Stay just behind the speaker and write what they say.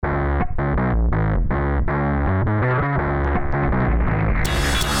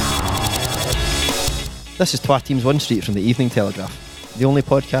This is Twa Teams 1 Street from the Evening Telegraph, the only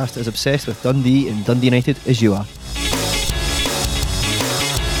podcast as obsessed with Dundee and Dundee United as you are.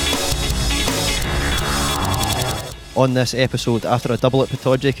 On this episode, after a double at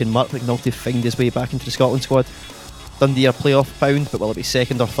Pittodrie, can Mark McNulty find his way back into the Scotland squad? Dundee are playoff bound, but will it be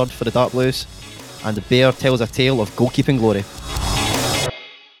second or third for the Dark Blues? And the Bear tells a tale of goalkeeping glory.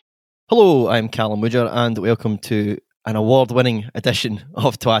 Hello, I'm Callum Woodger, and welcome to an award-winning edition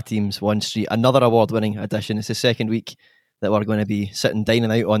of Twa Teams 1 Street. Another award-winning edition. It's the second week that we're going to be sitting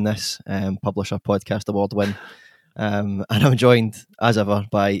dining out on this Publisher Podcast Award win. And I'm joined, as ever,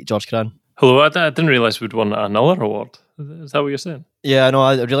 by George Cran. Hello, I didn't realise we'd won another award. Is that what you're saying? Yeah, I know.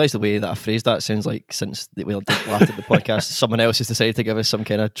 I realised the way that I phrased that sounds like since we did last at the podcast, someone else has decided to give us some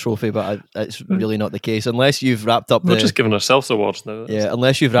kind of trophy, but it's really not the case. Unless you've wrapped up We're just giving ourselves awards now. Yeah,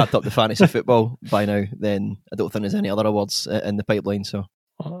 unless you've wrapped up the fantasy football by now, then I don't think there's any other awards in the pipeline. So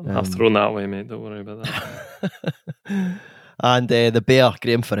I've thrown that away, mate. Don't worry about that. And the Bear,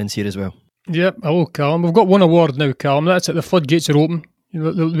 Graham Finn's here as well. Yep, hello Callum. We've got one award now, Callum. That's it. The floodgates are open.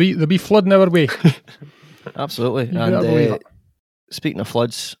 There'll be flooding our way. Absolutely. And speaking of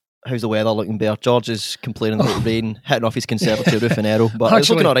floods, how's the weather looking, Bear? George is complaining about rain hitting off his conservatory roof in Arrow, but it's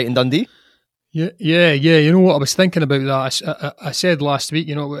looking all right in Dundee. Yeah. You know what, I was thinking about that. I said last week,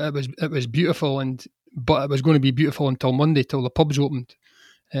 you know, it was beautiful, but it was going to be beautiful until Monday, till the pubs opened.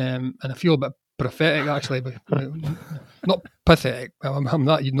 And I feel a bit prophetic, actually, but not pathetic. I'm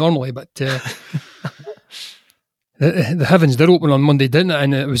not normally, but the heavens did open on Monday, didn't it?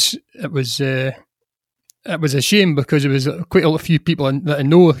 And it was a shame, because there was quite a few people that I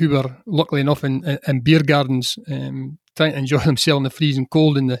know who were luckily enough in beer gardens, trying to enjoy themselves in the freezing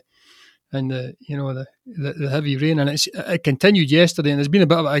cold and the heavy rain. And it continued yesterday, and there's been a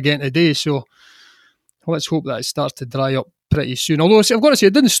bit of it again today. So let's hope that it starts to dry up pretty soon. Although I've got to say,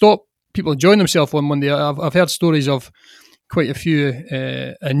 it didn't stop people enjoying themselves on Monday. I've heard stories of quite a few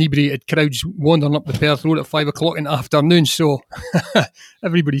inebriated crowds wandering up the Perth Road at 5 o'clock in the afternoon. So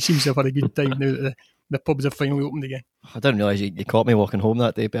everybody seems to have had a good time now that the pubs have finally opened again. I didn't realise you caught me walking home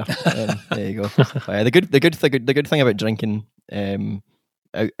that day, Bear. There you go. The good thing about drinking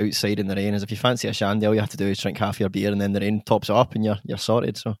outside in the rain is if you fancy a shandy, all you have to do is drink half your beer, and then the rain tops it up, and you're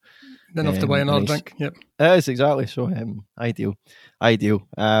sorted. So then have to buy another drink. Yep. Yes, exactly. So ideal.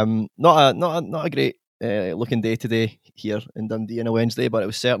 Not a great looking day today here in Dundee on a Wednesday, but it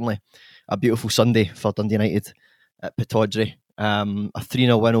was certainly a beautiful Sunday for Dundee United at Pittodrie. A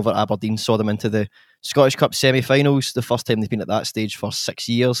 3-0 win over Aberdeen saw them into the Scottish Cup semi-finals, the first time they've been at that stage for 6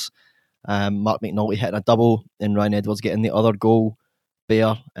 years. Mark McNulty hitting a double and Ryan Edwards getting the other goal.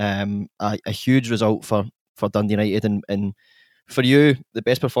 Bear, a huge result for Dundee United, and for you, the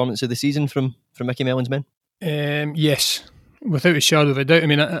best performance of the season from Mickey Mellon's men? Yes, without a shadow of a doubt. I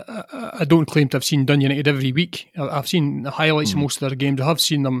mean, I don't claim to have seen Dundee United every week. I've seen the highlights of most of their games. I have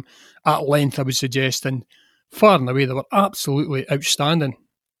seen them at length, I would suggest, and far and away they were absolutely outstanding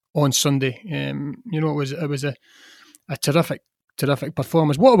on Sunday. You know, it was a terrific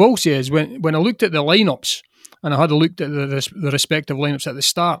performance. What I will say is, when I looked at the lineups, and I had a look at the respective lineups at the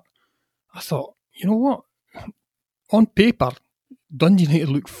start, I thought, you know what? On paper, Dundee United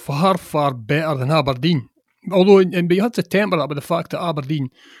looked far, far better than Aberdeen. Although, but you had to temper that with the fact that Aberdeen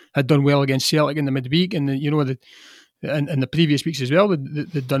had done well against Celtic in the midweek, and in the previous weeks as well,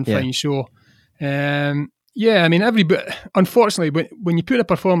 they'd done fine. So, I mean, unfortunately, when you put a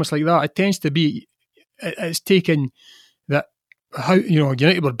performance like that, it tends to be, it's taken that, how, you know,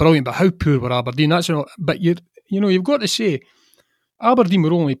 United were brilliant, but how poor were Aberdeen? That's not. But you've got to say, Aberdeen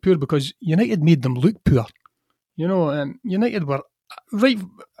were only poor because United made them look poor. You know, United were right.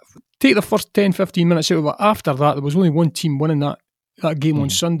 Take the first 10-15 minutes out of it. After that, there was only one team winning that game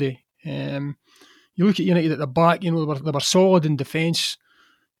on Sunday. You look at United at the back. You know, they were solid in defence.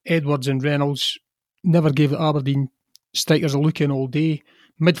 Edwards and Reynolds never gave the Aberdeen strikers a look in all day.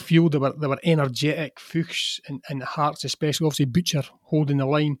 Midfield, they were energetic. Fuchs and Hearts especially, obviously Butcher holding the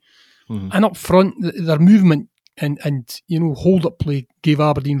line. And up front, their movement and you know, hold up play gave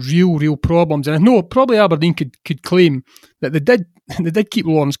Aberdeen real problems. And I know probably Aberdeen could claim that they did keep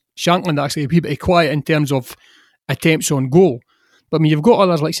Lawrence Shankland actually a wee bit quiet in terms of attempts on goal. But I mean, you've got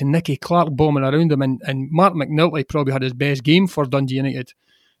others like Nicky Clark bombing around him, and Mark McNulty probably had his best game for Dundee United.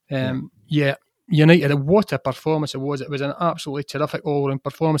 United, what a performance it was. It was an absolutely terrific all-round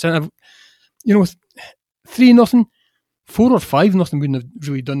performance. And, you know, 3-0, 4 or 5-0 wouldn't have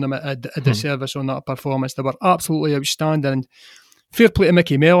really done them a disservice on that performance. They were absolutely outstanding. And fair play to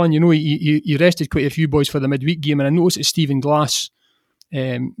Mickey Mellon. You know, he rested quite a few boys for the midweek game, and I noticed that Stephen Glass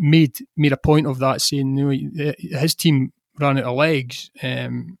made a point of that, saying, you know, his team ran out of legs.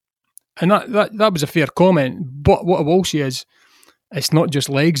 And that was a fair comment. But what I will say is, it's not just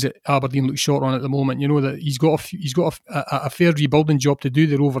legs that Aberdeen look short on at the moment. You know that he's got a fair rebuilding job to do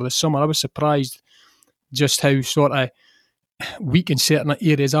there over the summer. I was surprised just how sort of weak in certain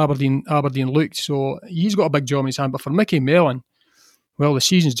areas Aberdeen looked. So he's got a big job in his hand. But for Mickey Mellon, well, the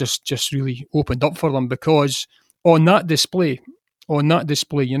season's just really opened up for them, because on that display,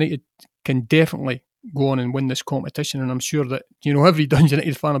 United can definitely go on and win this competition. And I'm sure that, you know, every Dundee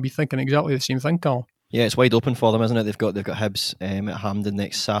United fan will be thinking exactly the same thing, Carl. Yeah, it's wide open for them, isn't it? They've got Hibs at Hampden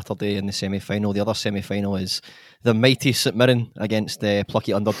next Saturday in the semi-final. The other semi-final is the mighty St Mirren against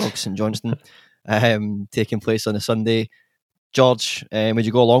plucky underdog St Johnstone, taking place on a Sunday. George, would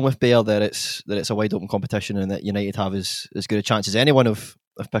you go along with Bear that it's a wide open competition and that United have as good a chance as anyone of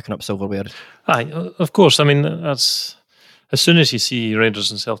picking up silverware? Aye, of course. I mean, that's as soon as you see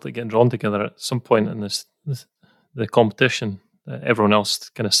Rangers and Celtic getting drawn together at some point in the competition, everyone else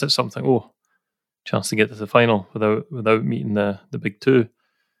kind of sits up and thinks, chance to get to the final without meeting the big two.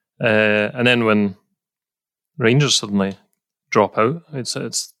 And then when Rangers suddenly drop out, it's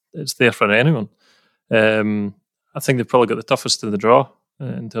there for anyone. I think they've probably got the toughest of the draw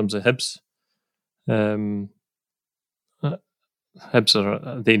in terms of Hibs. Hibs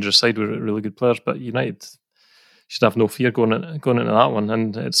are a dangerous side with really good players, but United should have no fear going into that one.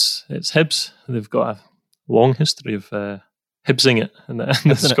 And it's Hibs. They've got a long history of Hibsing it in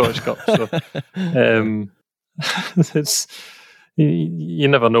the Scottish Cup. So it's you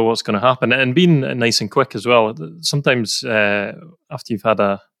never know what's going to happen. And being nice and quick as well. Sometimes after you've had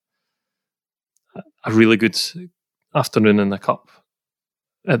a really good afternoon in the cup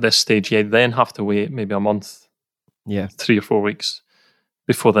at this stage, you then have to wait maybe a month, 3 or 4 weeks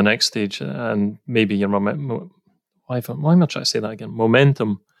before the next stage, and maybe your why am I trying to say that again?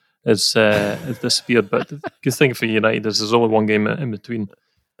 Momentum is disappeared. But the good thing for United is there's only one game in between,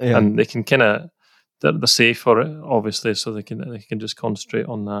 and they can they're safe for it, obviously, so they can just concentrate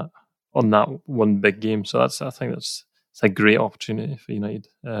on that one big game. So I think it's a great opportunity for United.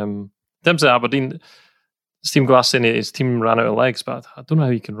 In terms of Aberdeen, Steve Glass saying his team ran out of legs, but I don't know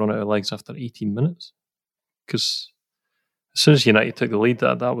how you can run out of legs after 18 minutes, because as soon as United took the lead,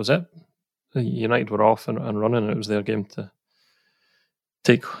 that was it. United were off and running, and it was their game to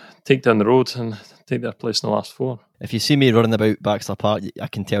take down the road and take their place in the last four. If you see me running about Baxter Park, I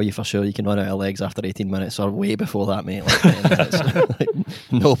can tell you for sure you can run out of legs after 18 minutes or way before that, mate. Like 10 minutes.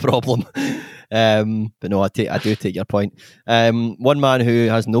 No problem. But no, I do take your point. One man who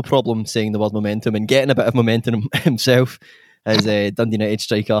has no problem saying the word momentum and getting a bit of momentum himself is Dundee United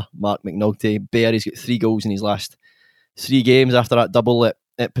striker Mark McNulty. Bear, he's got 3 goals in his last 3 games after that double at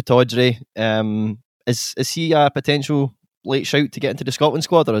Pittodrie. Is he a potential late shout to get into the Scotland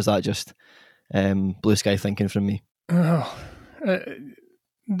squad, or is that just blue sky thinking from me?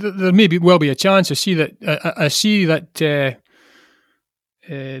 There may well be a chance. I see that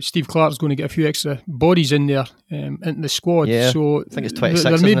Steve Clarke's going to get a few extra bodies in there into the squad. Yeah, so I think it's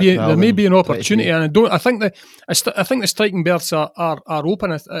 26. There may be an opportunity, and I think the striking berths are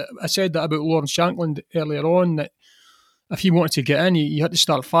open. I said that about Lawrence Shankland earlier on, that if he wanted to get in, he had to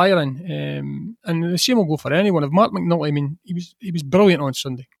start firing. And the same will go for anyone. If Mark McNulty, I mean, he was brilliant on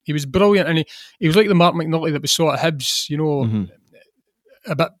Sunday. He was brilliant, and he was like the Mark McNulty that we saw at Hibs, you know,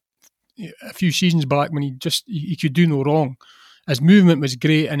 a few seasons back, when he could do no wrong. His movement was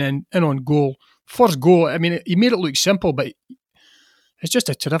great, and then in on goal. First goal, I mean, he made it look simple, but it's just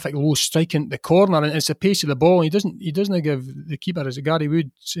a terrific low strike into the corner, and it's the pace of the ball. He doesn't give the keeper, as a Gary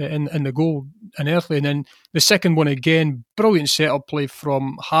Wood, in the goal unearthly. And then the second one again, brilliant set-up play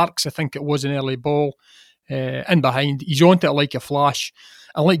from Harks, I think it was, an early ball in behind. He's onto it like a flash.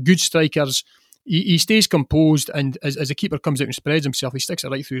 And like good strikers, he stays composed, and as the keeper comes out and spreads himself, he sticks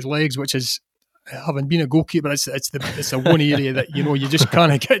it right through his legs, which is, having been a goalkeeper, it's the one area that, you know, you just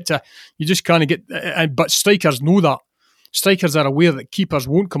can't get. But strikers know that. Strikers are aware that keepers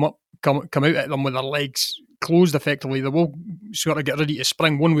won't come out at them with their legs closed effectively. They will sort of get ready to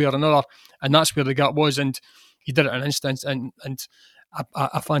spring one way or another, and that's where the gap was. And he did it in an instant, and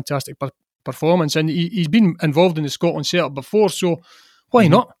a fantastic performance. And he's been involved in the Scotland setup before, so why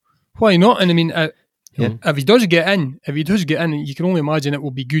not? Why not? And I mean, if he does get in, you can only imagine it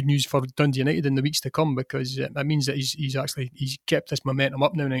will be good news for Dundee United in the weeks to come, because that means that he's kept this momentum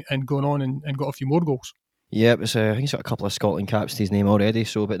up now and gone on and got a few more goals. Yeah, I think he's got a couple of Scotland caps to his name already.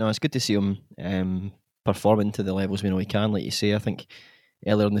 So, but no, it's good to see him performing to the levels we know he can. Like you say, I think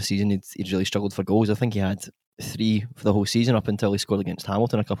earlier in the season he'd really struggled for goals. I think he had 3 for the whole season up until he scored against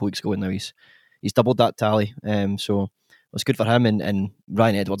Hamilton a couple of weeks ago, and now he's doubled that tally. So was good for him and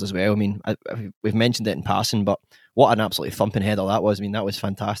Ryan Edwards as well. I mean, we've mentioned it in passing, but what an absolutely thumping header that was. I mean, that was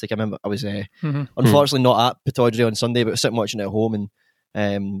fantastic. I remember I was unfortunately not at Pittodrie on Sunday, but I was sitting watching it at home,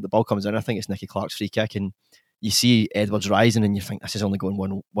 and the ball comes in. I think it's Nicky Clark's free kick, and you see Edwards rising, and you think this is only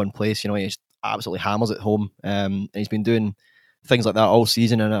going one place. You know, he just absolutely hammers at home, and he's been doing things like that all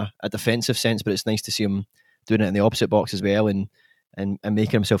season in a defensive sense. But it's nice to see him doing it in the opposite box as well, and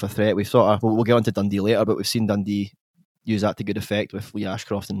making himself a threat. We've we'll get on to Dundee later, but we've seen Dundee use that to good effect with Lee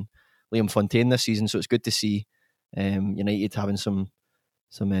Ashcroft and Liam Fontaine this season. So it's good to see United having some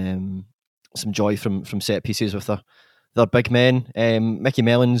joy from set pieces with their big men. Mickey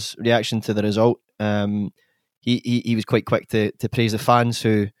Mellon's reaction to the result, he was quite quick to praise the fans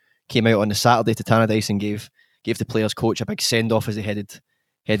who came out on the Saturday to Tannadice and gave the players' coach a big send off as they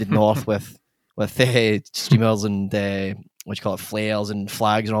headed north with streamers and what do you call it, flares and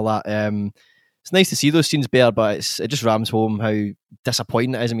flags and all that. It's nice to see those scenes bear, but it just rams home how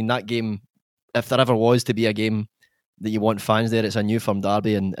disappointing it is. I mean, that game, if there ever was to be a game that you want fans there, it's a New Firm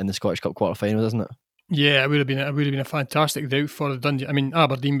derby in the Scottish Cup quarter-finals, isn't it? Yeah, it would have been a fantastic day for Dundee. I mean,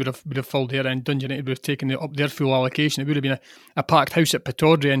 Aberdeen would have filled there, and Dundee United would have taken up their full allocation. It would have been a packed house at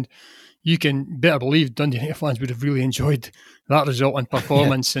Pittodrie, and you can better believe Dundee United fans would have really enjoyed that result and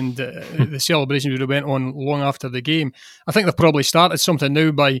performance, and the celebration would have went on long after the game. I think they've probably started something now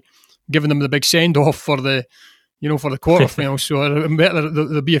by giving them the big send off for the quarterfinals. So I bet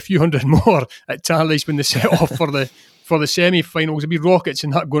there'll be a few hundred more at Tannadice when they set off for the semi-finals. There'll be rockets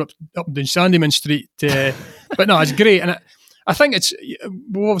and that going up and down Sandyman Street. But no, it's great, and I think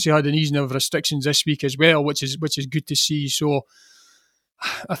we've obviously had an easing of restrictions this week as well, which is good to see. So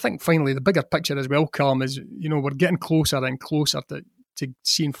I think finally the bigger picture as well, Callum, is we're getting closer and closer to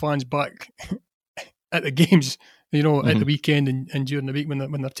seeing fans back at the games. At the weekend and during the week when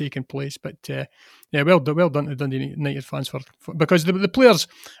they're taking place. But well done to Dundee United fans for because the players,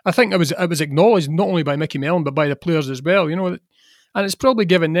 I think it was acknowledged not only by Mickey Mellon but by the players as well. And it's probably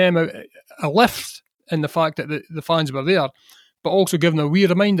given them a lift in the fact that the fans were there, but also given a wee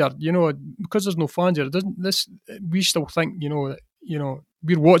reminder. Because there's no fans here, we still think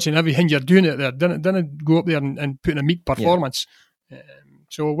we're watching everything you're doing out there. Didn't go up there and put in a meek performance. Yeah.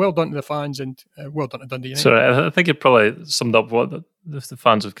 So well done to the fans and well done to Dundee United. So I think it probably summed up what the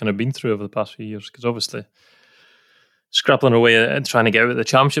fans have kind of been through over the past few years, because obviously scrapping away and trying to get out of the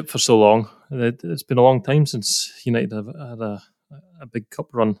championship for so long, it's been a long time since United have had a big cup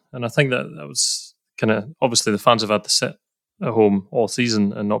run, and I think that was kind of, obviously the fans have had to sit at home all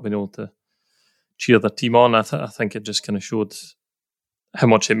season and not been able to cheer their team on. I think it just kind of showed how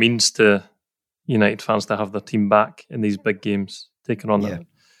much it means to United fans to have their team back in these big games, taking on the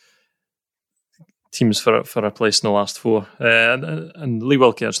teams for a place in the last four. And Lee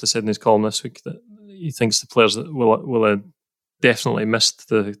Wilkie actually said in his column this week that he thinks the players that will have definitely missed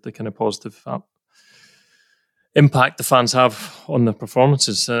the kind of positive impact the fans have on their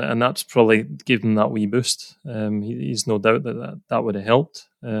performances, and that's probably gave them that wee boost. He's no doubt that would have helped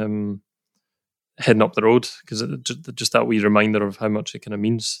heading up the road, because just that wee reminder of how much it kind of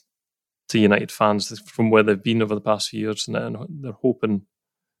means to United fans from where they've been over the past few years, and they're hoping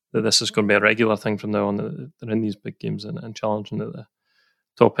that this is going to be a regular thing from now on. They're in these big games and challenging at the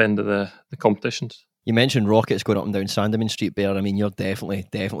top end of the competitions. You mentioned rockets going up and down Sandyman Street, Bear. I mean, you're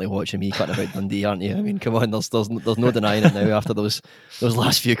definitely watching me cutting about Dundee, aren't you? I mean, come on, there's no denying it now after those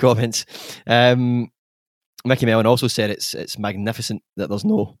last few comments. Mickey Mellon also said it's magnificent that there's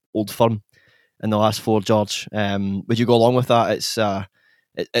no Old Firm in the last four, George. Would you go along with that?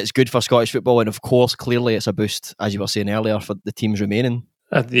 It's good for Scottish football, and of course, clearly it's a boost, as you were saying earlier, for the teams remaining.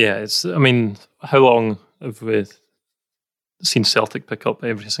 I mean, how long have we seen Celtic pick up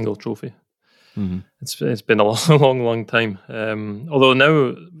every single trophy? Mm-hmm. It's been a long time. Although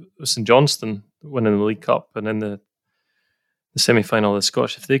now St Johnstone winning the League Cup and in the semi-final of the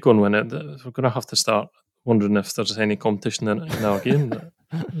Scottish, if they go and win it, we're going to have to start wondering if there's any competition in our game.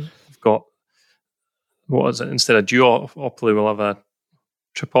 We've got, what is it, instead of duopoly, we'll have a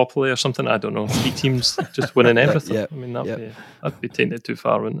tripopoly or something. I don't know. 3 teams just winning everything. I mean, that'd be taking it too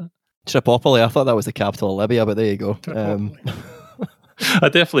far, wouldn't it? Tripopoly, I thought that was the capital of Libya, but there you go. I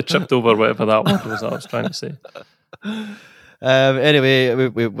definitely tripped over whatever that word was I was trying to say. Anyway,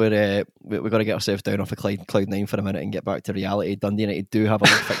 we've got to get ourselves down off of cloud 9 for a minute and get back to reality. Dundee United do have a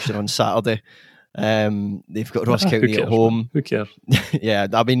fixture on Saturday. They've got Ross County at home. Who cares? Yeah,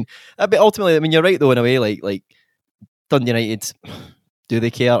 I mean, ultimately, I mean, you're right though in a way. Like Dundee United, do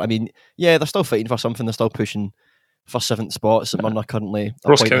they care? I mean, yeah, they're still fighting for something. They're still pushing for 7th spots. St Mirren are currently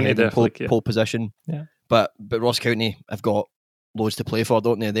Ross County definitely pole position. Yeah, but Ross County have got loads to play for,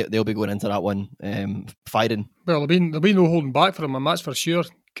 don't they? They'll be going into that one firing. Well, there'll be no holding back for them, and that's for sure,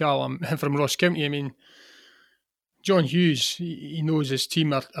 Callum. From Ross County, I mean, John Hughes, he knows his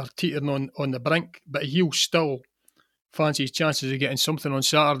team are teetering on the brink, but he'll still fancy his chances of getting something on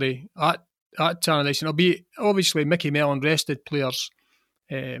Saturday at Tannadice. And it'll be, obviously, Mickey Mellon rested players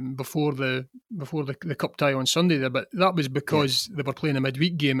before the cup tie on Sunday there, but that was because they were playing a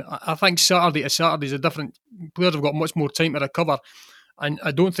midweek game. I think Saturday to Saturday is a different. Players have got much more time to recover, and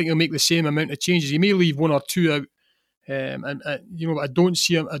I don't think he'll make the same amount of changes. He may leave one or two out, I don't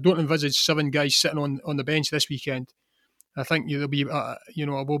see him. I don't envisage 7 guys sitting on the bench this weekend. I think there'll be, it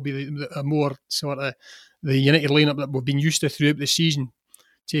will be a more sort of the United lineup that we've been used to throughout the season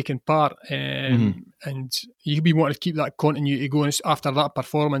taking part, and you'll be wanting to keep that continuity going after that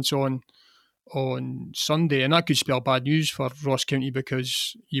performance on Sunday, and that could spell bad news for Ross County,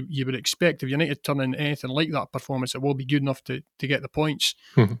 because you would expect if United turn in anything like that performance, it will be good enough to get the points.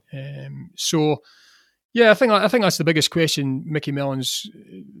 So, yeah, I think that's the biggest question Mickey Mellon's,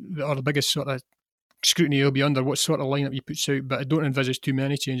 or the biggest sort of scrutiny he'll be under, what sort of lineup he puts out, but I don't envisage too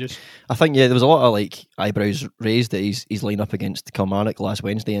many changes. I think, there was a lot of eyebrows raised at his lineup against Kilmarnock last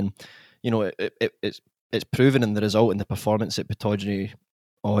Wednesday, and it's proven in the result and the performance at Pittodrie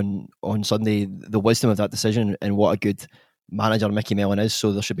on Sunday, the wisdom of that decision and what a good manager Mickey Mellon is.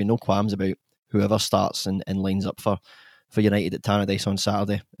 So there should be no qualms about whoever starts and lines up for United at Tannadice on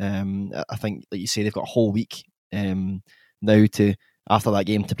Saturday. I think, like you say, they've got a whole week now to, after that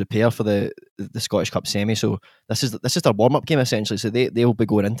game, to prepare for the Scottish Cup semi. So this is their warm up game essentially. So they'll be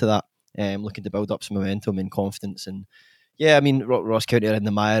going into that looking to build up some momentum and confidence. And yeah, I mean, Ross County are in the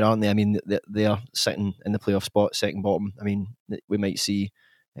mire, aren't they? I mean, they are sitting in the playoff spot, second bottom. I mean, we might see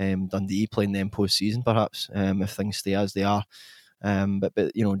Dundee playing them post-season perhaps, if things stay as they are. But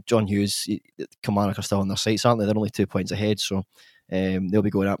John Hughes, Kilmarnock are still on their sights, aren't they? They're only 2 points ahead, so they'll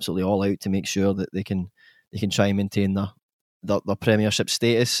be going absolutely all out to make sure that they can try and maintain their Premiership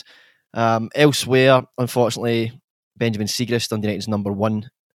status. Elsewhere, unfortunately, Benjamin Siegrist, Dundee United's number 1,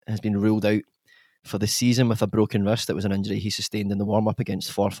 has been ruled out for the season with a broken wrist. It was an injury he sustained in the warm-up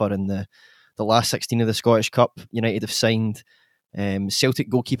against Forfar in the last 16 of the Scottish Cup. United have signed Celtic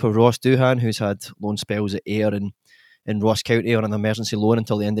goalkeeper Ross Doohan, who's had loan spells at Ayr and Ross County on an emergency loan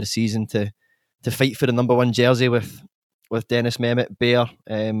until the end of the season, to fight for the number 1 jersey with Dennis Mehmet. Bear,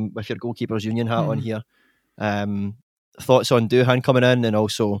 with your goalkeepers union hat on here. Thoughts on Doohan coming in, and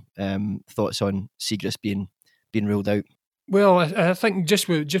also thoughts on Siegrist being ruled out? Well, I think just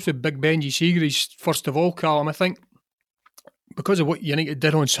with Big Benji Siegrist, first of all, Callum, I think because of what United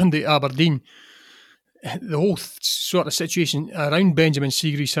did on Sunday at Aberdeen, the whole sort of situation around Benjamin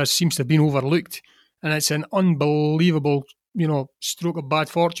Siegrist seems to have been overlooked, and it's an unbelievable, stroke of bad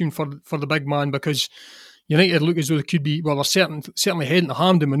fortune for the big man, because United look as though they could be, well, they're certainly heading to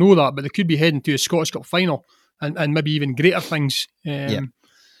Hampden, we know that, but they could be heading to a Scottish Cup final and maybe even greater things.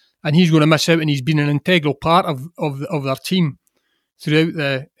 And he's going to miss out, and he's been an integral part of their team throughout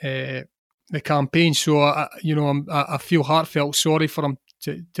the campaign. So I feel heartfelt sorry for him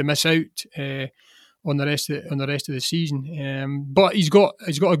to miss out on the rest of the season. But he's got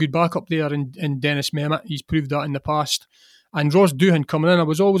a good backup there in Dennis Mehmet. He's proved that in the past. And Ross Doohan coming in, I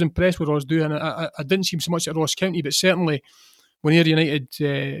was always impressed with Ross Doohan. I didn't see him so much at Ross County, but certainly when Ayr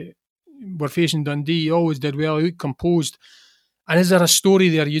United were facing Dundee, he always did well. He looked composed. And is there a story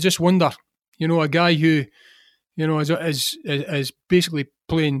there? You just wonder. A guy who, is basically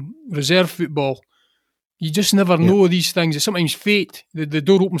playing reserve football. You just never know these things. It's sometimes fate. The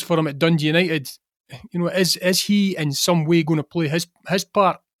door opens for him at Dundee United. Is he in some way going to play his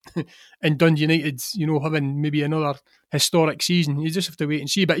part in Dundee United, having maybe another historic season? You just have to wait and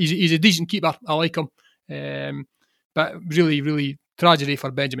see. But he's a decent keeper. I like him. But really, really tragedy for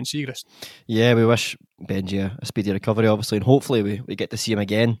Benjamin Siegrist. Yeah, we wish Benji a speedy recovery, obviously, and hopefully we get to see him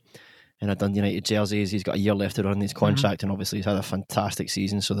again in a Dundee United jersey. He's got a year left to run his contract, and obviously he's had a fantastic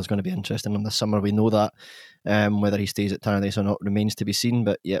season, so there's going to be interest in him this summer. We know that. Whether he stays at Tannadice or not remains to be seen,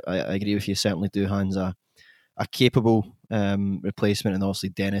 but yeah, I agree with you. Certainly Doohan's a capable replacement, and obviously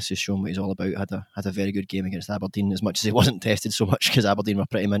Dennis has shown what he's all about. Had a very good game against Aberdeen, as much as he wasn't tested so much because Aberdeen were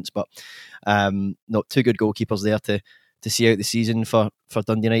pretty mince, but not 2 good goalkeepers there to see out the season for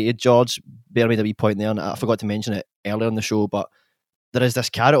Dundee United. George, bear made a wee point there, and I forgot to mention it earlier in the show, but there is this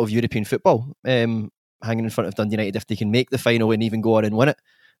carrot of European football hanging in front of Dundee United. If they can make the final and even go on and win it,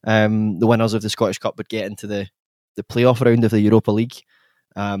 the winners of the Scottish Cup would get into the playoff round of the Europa League.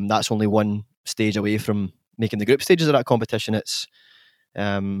 That's only one stage away from making the group stages of that competition. It's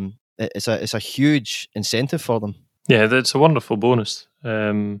a huge incentive for them. Yeah, it's a wonderful bonus.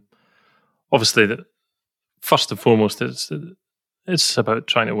 Obviously, first and foremost, it's about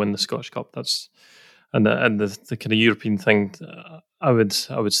trying to win the Scottish Cup. That's and the kind of European thing. I would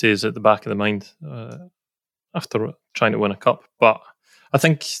say is at the back of the mind after trying to win a cup. But I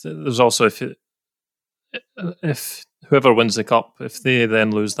think there's also if whoever wins the cup, if they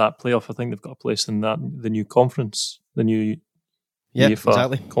then lose that playoff, I think they've got a place in the new conference, the new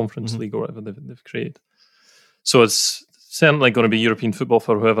UEFA Conference League or whatever they've created. So it's certainly going to be European football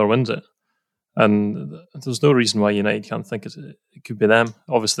for whoever wins it. And there's no reason why United can't think it could be them.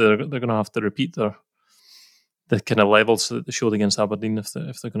 Obviously, they're going to have to repeat the kind of levels that they showed against Aberdeen if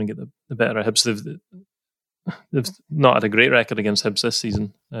they're going to get the better of Hibs. They've not had a great record against Hibs this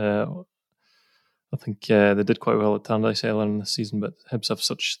season. I think they did quite well at Tannadice earlier in the season, but Hibs have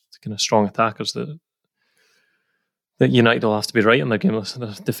such kind of strong attackers that United will have to be right in their game.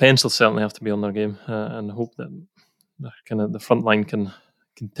 The defence will certainly have to be on their game, and hope that the front line can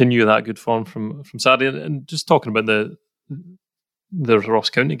continue that good form from Saturday. And just talking about the Ross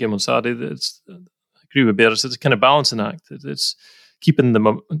County game on Saturday, I agree with Bears. It's a kind of balancing act. It's keeping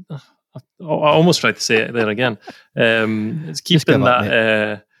them. I almost tried to say it there again. It's keeping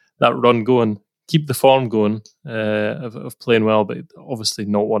that run going. Keep the form going of playing well, but obviously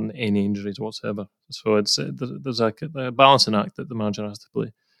not wanting any injuries whatsoever. So it's there's a balancing act that the manager has to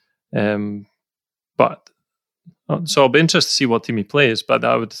play. So I'll be interested to see what team he plays. But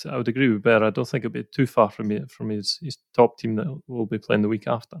I would agree with Bear. I don't think it'll be too far from his top team that will be playing the week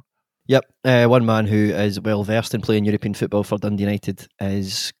after. Yep, one man who is well versed in playing European football for Dundee United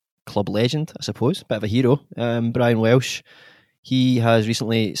is club legend, I suppose, bit of a hero, Brian Welsh. He has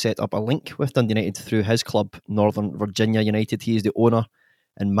recently set up a link with Dundee United through his club, Northern Virginia United. He is the owner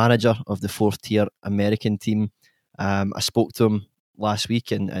and manager of the fourth-tier American team. I spoke to him last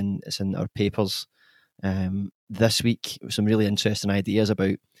week, and it's in our papers this week, with some really interesting ideas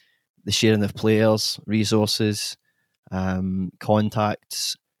about the sharing of players, resources,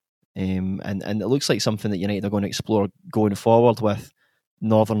 contacts, and it looks like something that United are going to explore going forward with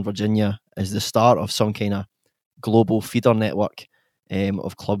Northern Virginia as the start of some kind of global feeder network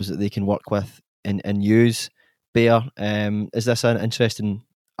of clubs that they can work with and use. Bear, is this an interesting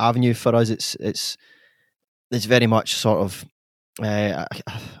avenue for us? It's very much sort of a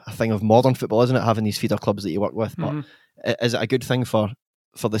thing of modern football, isn't it? Having these feeder clubs that you work with, but is it a good thing for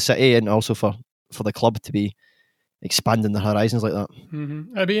the city and also for the club to be expanding their horizons like that?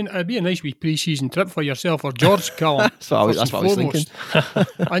 Mm-hmm. It'd be a nice wee pre-season trip for yourself or George, Callum. That's what I was thinking.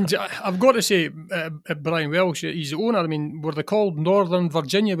 And I've got to say, Brian Welsh, he's the owner. I mean, were they called Northern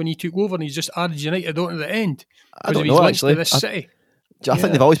Virginia when he took over and he's just added United on to the end? I don't know, actually. This city. I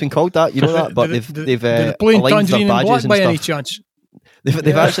think they've always been called that, you know that, but they've playing Tangerine and Black by any chance?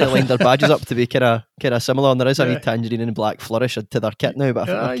 They've actually aligned their badges up to be kind of similar, and there is a wee Tangerine and Black flourish to their kit now, but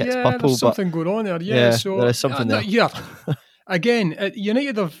I think their kit's purple. There's something going on there, so there is something there. Yeah. Again,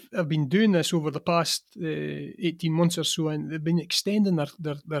 United have been doing this over the past 18 months or so, and they've been extending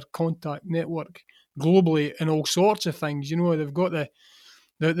their contact network globally in all sorts of things. You know, they've got I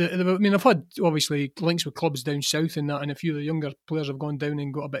mean, I've had obviously links with clubs down south and that, and a few of the younger players have gone down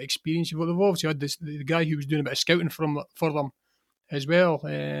and got a bit of experience. But they've obviously had the guy who was doing a bit of scouting for them as well.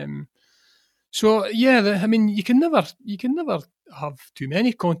 So yeah, I mean, you can never have too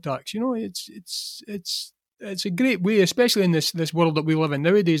many contacts. You know, it's a great way, especially in this world that we live in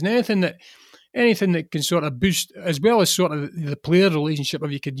nowadays. And anything that can sort of boost, as well as sort of the player relationship,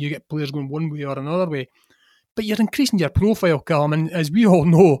 if you get players going one way or another way, but you're increasing your profile, Callum. And as we all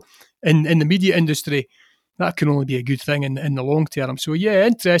know, in the media industry, that can only be a good thing in the long term. So yeah,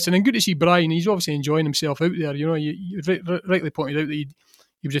 interesting and good to see Brian. He's obviously enjoying himself out there. You know, you rightly pointed out that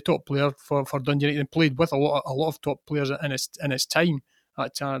he was a top player for Dundee United and played with a lot of top players in his time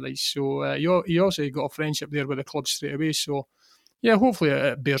at Tannadice. So he also got a friendship there with the club straight away. So yeah, hopefully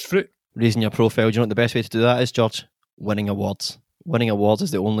it bears fruit. Raising your profile. Do you know what the best way to do that is, George? Winning awards. Winning awards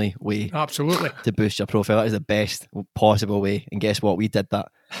is the only way, absolutely, to boost your profile. That is the best possible way. And guess what? We did that.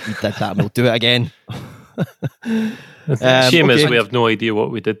 And we'll do it again. Shame is we have no idea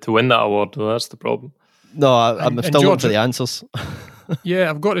what we did to win that award, though. That's the problem. No, I'm still looking for the answers. Yeah,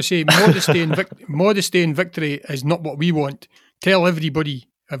 I've got to say, modesty and victory is not what we want. Tell everybody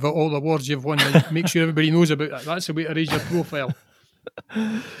about all the awards you've won and make sure everybody knows about that. That's the way to raise your profile.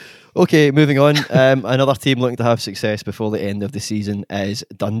 Okay, moving on. Another team looking to have success before the end of the season is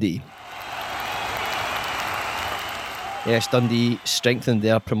Dundee. Yes, Dundee strengthened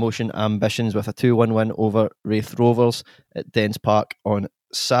their promotion ambitions with a 2-1 win over Raith Rovers at Dens Park on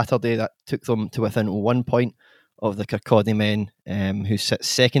Saturday. That took them to within 1 point of the Kirkcaldy men, who sit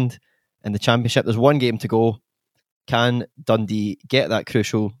second in the championship. There's one game to go. Can Dundee get that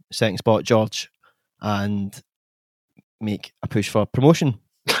crucial second spot, George, and make a push for promotion?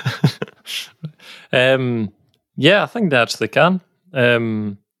 Yeah, I think they actually can.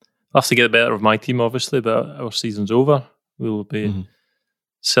 I'll have to get the better of my team, obviously, but our season's over. We'll be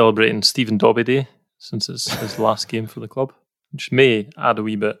celebrating Stephen Dobbie Day since it's his last game for the club, which may add a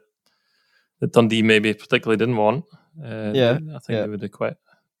wee bit that Dundee maybe particularly didn't want. I think they would have quite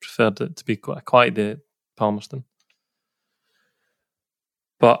preferred it to be quite a quiet day at Palmerston.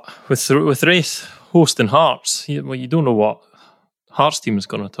 But with Raith hosting Hearts, you don't know what Hearts team is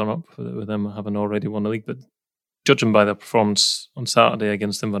going to turn up with them having already won the league. But judging by their performance on Saturday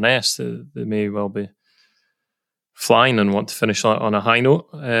against Inverness, they may well be flying and want to finish on a high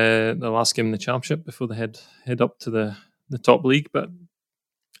note. The last game in the Championship before they head up to the top league. But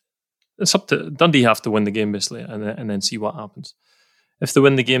it's up to Dundee. Have to win the game basically, and then see what happens. If they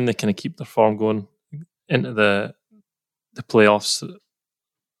win the game, they kind of keep their form going into the playoffs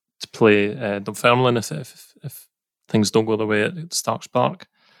to play Dunfermline if things don't go their way at Starks Park.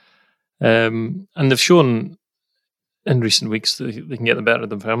 And they've shown in recent weeks that they can get the better of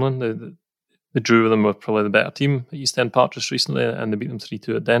Dunfermline. They drew with them with probably the better team at East End Park just recently, and they beat them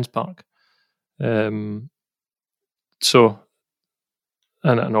 3-2 at Dens Park. And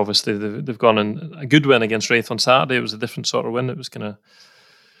obviously they've gone in a good win against Raith on Saturday. It was a different sort of win. It was kind of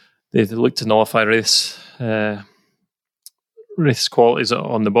they looked to nullify Raith's qualities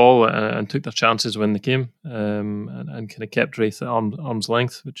on the ball and took their chances when they came, and kind of kept Raith at arm's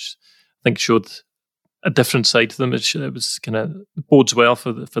length, which I think showed a different side to them. It was kind of bodes well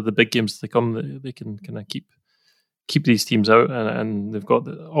for the big games to come. They can kind of keep these teams out, and they've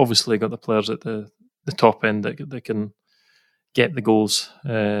obviously got the players at the top end that can get the goals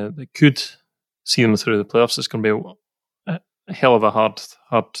that could see them through the playoffs. It's going to be a hell of a hard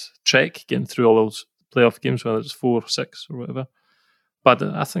trek getting through all those playoff games, whether it's 4 or 6 or whatever. But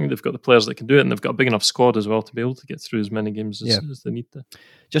I think they've got the players that can do it, and they've got a big enough squad as well to be able to get through as many games as they need to.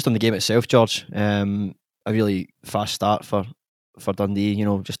 Just on the game itself, George, a really fast start for Dundee.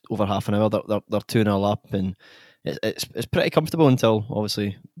 Just over half an hour, they're 2-0 up, and it's pretty comfortable until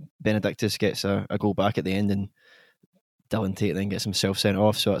obviously Benedictus gets a goal back at the end, and Dylan Tate then gets himself sent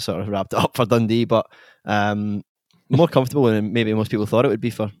off, so it sort of wrapped it up for Dundee. But more comfortable than maybe most people thought it would be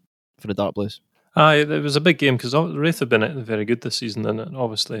for the Dark Blues. It was a big game because Raith have been very good this season, and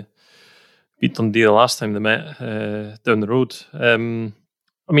obviously beat Dundee the last time they met down the road.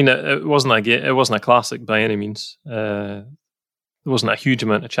 It wasn't a game, it wasn't a classic by any means. There wasn't a huge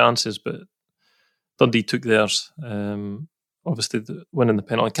amount of chances, but Dundee took theirs. Obviously, winning the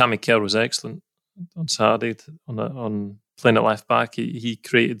penalty. Cammy Kerr was excellent on Saturday on playing at left back. He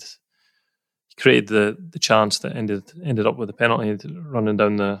created the chance that ended up with the penalty, running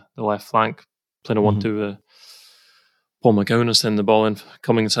down the left flank, playing a 1-2 with Paul McGowan and sending the ball in.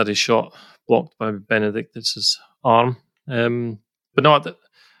 Cummings had his shot blocked by Benedictus' arm. But no,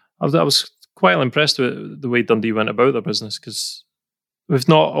 I was quite impressed with the way Dundee went about their business, because we've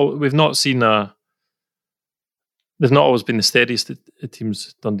not seen they've not always been the steadiest at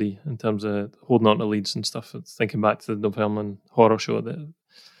teams, Dundee, in terms of holding on to leads and stuff. Thinking back to the Dunfermline horror show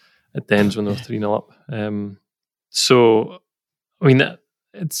at Dens when they were 3-0 up.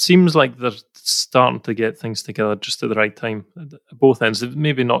 It seems like they're starting to get things together just at the right time at both ends. They're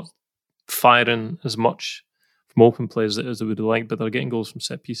maybe not firing as much from open plays as they would like, but they're getting goals from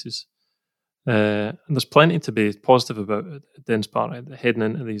set pieces. And there's plenty to be positive about at Dens Park heading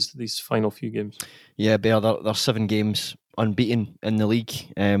into these final few games. Yeah, Bear, they're 7 games unbeaten in the league.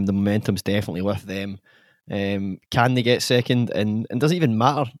 The momentum's definitely with them. Can they get second? And does it even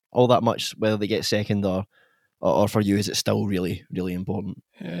matter all that much whether they get second or for you, is it still really, really important?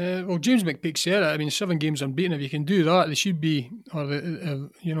 Well, James McPeak said it. 7 games unbeaten. If you can do that, they should be, or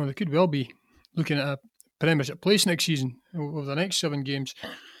they could well be looking at a Premiership place next season over the next 7 games.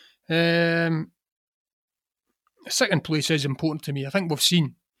 Second place is important to me. I think we've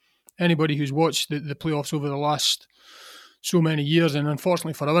seen anybody who's watched the playoffs over the last so many years, and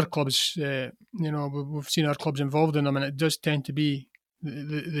unfortunately for our clubs, we've seen our clubs involved in them, and it does tend to be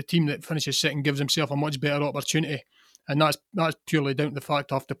the team that finishes second gives himself a much better opportunity, and that's purely down to the fact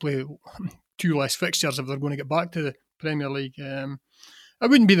they have to play 2 less fixtures if they're going to get back to the Premier League. It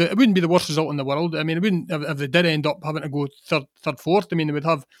wouldn't be the worst result in the world. It wouldn't if they did end up having to go third, fourth. They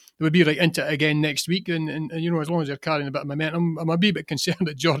would be right into it again next week, and as long as they're carrying a bit of momentum. I'm a bit concerned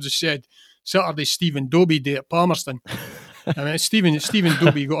that George has said Saturday's Stephen Dobbie Day at Palmerston. Stephen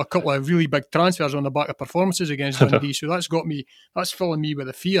Dobbie got a couple of really big transfers on the back of performances against Dundee, so that's filling me with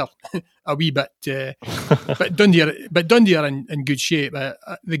a fear a wee bit. But Dundee are in good shape.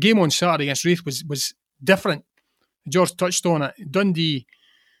 The game on Saturday against Raith was different. George touched on it.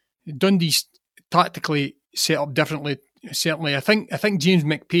 Dundee's tactically set up differently certainly. I think James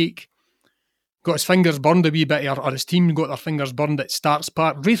McPake got his fingers burned a wee bit, or his team got their fingers burned at Starks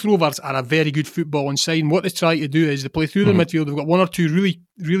Park. Raith Rovers are a very good footballing side, and what they try to do is they play through the midfield. They've got one or two really,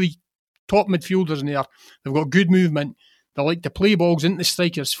 really top midfielders in there. They've got good movement. They like to play balls into the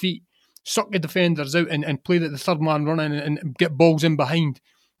striker's feet, suck the defenders out and play the third man running and get balls in behind.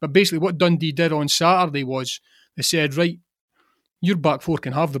 But basically what Dundee did on Saturday was they said, right, your back four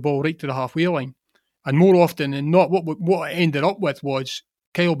can have the ball right to the halfway line. And more often than not, what it ended up with was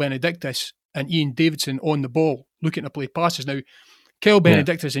Kyle Benedictus and Ian Davidson on the ball, looking to play passes. Now, Kyle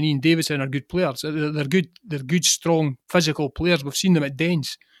Benedictus and Ian Davidson are good players. They're good, strong, physical players. We've seen them at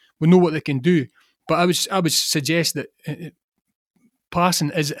Dens. We know what they can do. But I would suggest that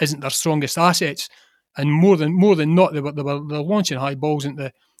passing isn't their strongest assets. And more than not, they're launching high balls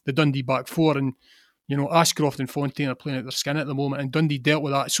into the Dundee back four. And, Ashcroft and Fontaine are playing out their skin at the moment. And Dundee dealt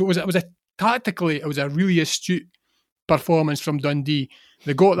with that. So it was a really astute performance from Dundee.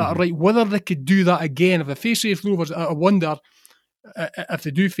 They got that right. Whether they could do that again, if they face Raith Rovers, I wonder if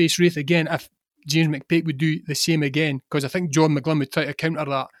they do face Raith again, if James McPake would do the same again, because I think John McGlynn would try to counter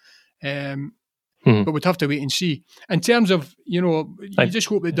that. But we'd have to wait and see. In terms of, you just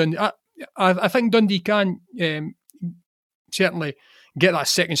hope that Dundee... I think Dundee can certainly get that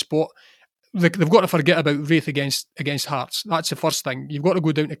second spot. They've got to forget about Raith against Hearts. That's the first thing. You've got to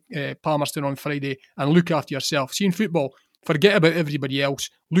go down to Palmerston on Friday and look after yourself. See, in football, forget about everybody else.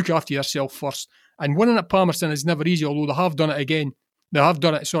 Look after yourself first. And winning at Palmerston is never easy, although they have done it again. They have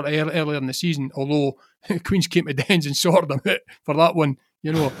done it sort of earlier in the season, although Queens came to Dens and sorted them out for that one,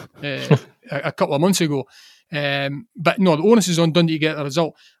 a couple of months ago. But no, the onus is on Dundee to get the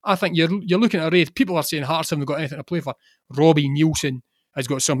result. I think you're looking at Raith. People are saying Hearts haven't got anything to play for. Robbie Nielsen has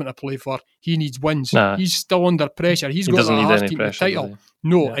got something to play for. He needs wins. Nah, he's still under pressure. He doesn't need any pressure. Title.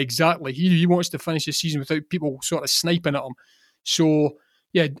 No, yeah. Exactly. He wants to finish the season without people sort of sniping at him. So,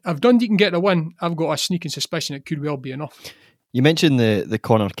 yeah, if Dundee can get the win, I've got a sneaking suspicion it could well be enough. You mentioned the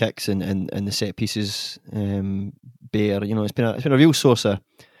corner kicks and the set pieces, Bear. It's been a real source of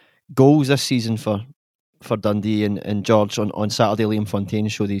goals this season for Dundee and George on Saturday. Liam Fontaine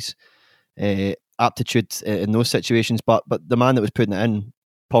showed his aptitude in those situations, but the man that was putting it in,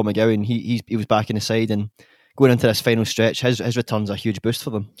 Paul McGowan, he was back in the side and going into this final stretch. His return's a huge boost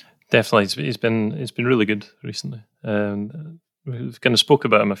for them. Definitely, he's been really good recently. We've kind of spoke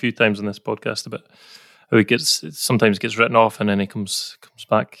about him a few times on this podcast about how he sometimes gets written off and then he comes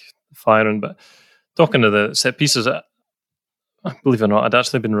back firing. But talking to the set pieces, believe it or not, I'd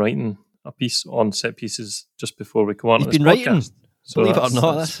actually been writing a piece on set pieces just before we go on. You've been podcast. Writing? So believe it or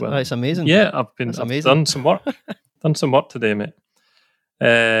not, that's amazing. Yeah, I've done some work. Done some work today, mate.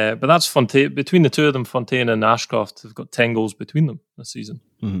 But that's Fontaine. Between the two of them, Fontaine and Ashcroft have got 10 goals between them this season.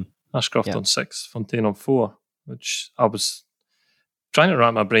 Mm-hmm. Ashcroft on 6, Fontaine on 4, which I was trying to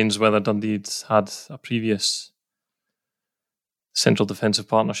wrap my brains whether Dundee'd had a previous central defensive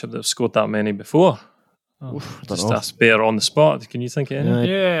partnership that have scored that many before. Just ask Bear on the spot. Can you think of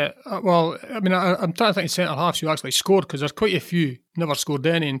any? Yeah, well, I mean, I'm trying to think of centre halves who actually scored, because there's quite a few never scored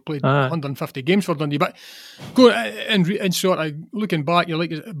any and played 150 games for Dundee. But going and sort of looking back, you're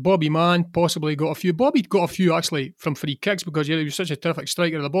like Bobby Mann possibly got a few. Bobby got a few actually from free kicks because he was such a terrific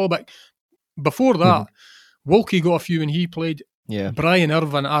striker of the ball. But before that, Wilkie got a few when he played. Yeah, Brian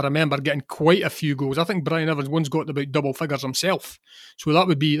Irvine, I remember getting quite a few goals. I think Brian Irvine's one's got about double figures himself. So that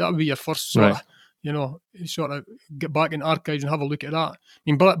would be your first sort of, sort of get back in archives and have a look at that. I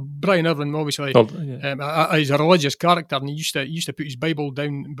mean, Brian Irvine obviously he's a religious character, and he used to put his Bible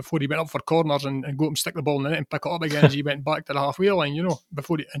down before he went up for corners and go up and stick the ball in the net and pick it up again as he went back to the halfway line,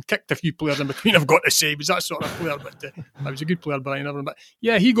 and kicked a few players in between. I've got to say, he was that sort of player, but he was a good player, Brian Irvine. But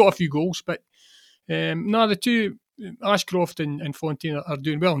yeah, he got a few goals, but the two, Ashcroft and Fontaine, are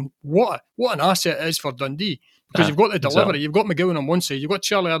doing well. And what an asset it is for Dundee, because you've got the delivery. Exactly. You've got McGowan on one side, you've got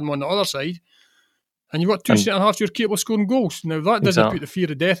Charlie Adam on the other side, and you've got two centre halves who are capable of scoring goals. Now that doesn't put the fear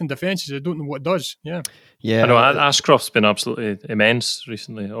of death in defences. I don't know what does. Yeah. I know Ashcroft's been absolutely immense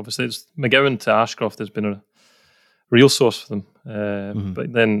recently. Obviously, McGowan to Ashcroft has been a real source for them.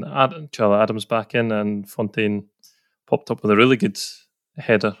 But then Charlie Adams back in, and Fontaine popped up with a really good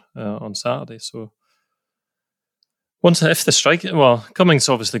header on Saturday. So if the strike, Cummings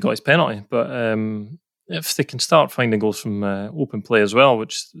obviously got his penalty, but if they can start finding goals from open play as well,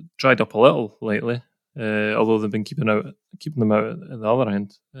 which dried up a little lately, although they've been keeping them out at the other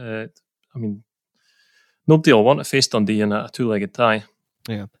end. I mean, nobody will want to face Dundee in a two-legged tie.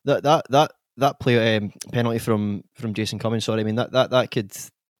 Yeah, that play penalty from Jason Cummings. Sorry, I mean that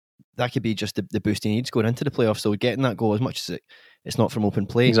could be just the boost he needs going into the playoffs. So getting that goal, as much as it's not from open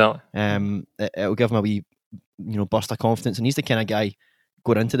play, exactly. It'll give him burst of confidence, and he's the kind of guy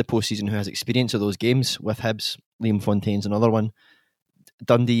going into the postseason who has experience of those games with Hibs. Liam Fontaine's another one.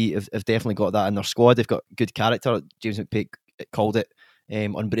 Dundee have definitely got that in their squad. They've got good character. James McPake called it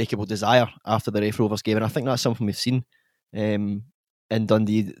unbreakable desire after the Raith Rovers game, and I think that's something we've seen in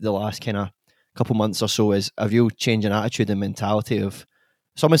Dundee the last kind of couple months or so, is a real change in attitude and mentality of,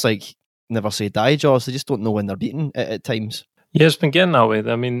 it's almost like never say die, Jaws. They just don't know when they're beaten at times. Yeah, it's been getting that way.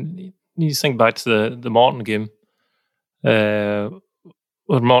 I mean, you think back to the Morton game, where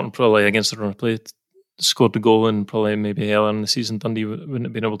Morton probably against the run of play scored the goal, and probably maybe earlier in the season Dundee wouldn't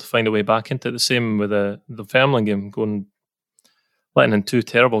have been able to find a way back into it. The same with the Fairmont game, letting in 2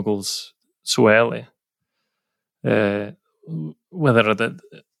 terrible goals so early. Whether the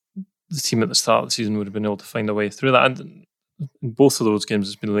team at the start of the season would have been able to find a way through that. And in both of those games,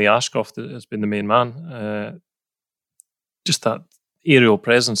 it's been Lee Ashcroft that has been the main man. Just that aerial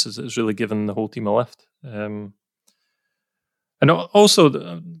presence has really given the whole team a lift. And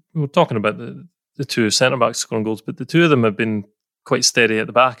also, we're talking about the 2 centre-backs scoring goals, but the 2 of them have been quite steady at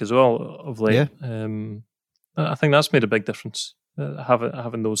the back as well of late. Yeah. I think that's made a big difference,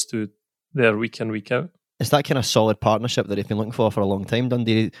 having those 2 there week in, week out. It's that kind of solid partnership that they've been looking for a long time,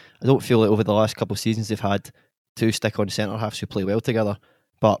 Dundee. I don't feel like over the last couple of seasons they've had 2 stick-on centre-halves who play well together.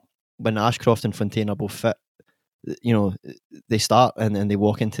 But when Ashcroft and Fontaine are both fit, they start and they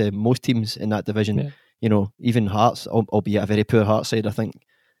walk into most teams in that division. Yeah. Even Hearts, albeit a very poor Hearts side, I think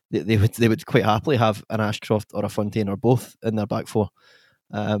they would quite happily have an Ashcroft or a Fontaine or both in their back four.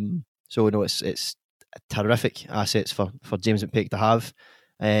 So it's terrific assets for James McPake to have.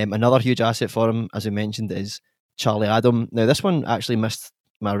 Another huge asset for him, as we mentioned, is Charlie Adam. Now, this one actually missed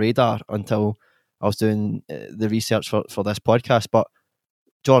my radar until I was doing the research for this podcast. But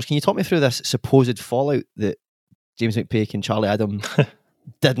George, can you talk me through this supposed fallout that James McPake and Charlie Adam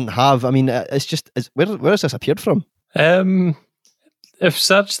didn't have? I mean, where has this appeared from? If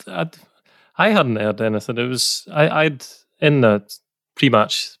such, I hadn't heard anything. It was I'd in the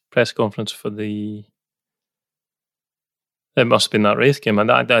pre-match press conference for the. It must have been that Wraith game,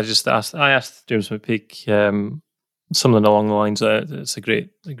 and I asked James McPake something along the lines of, it's a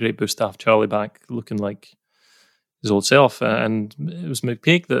great boost to have Charlie back looking like his old self, and it was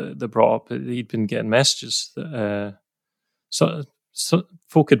McPake that brought up that he'd been getting messages that so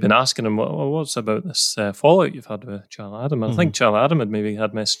folk had been asking him, what's about this fallout you've had with Charlie Adam? And I think Charlie Adam had maybe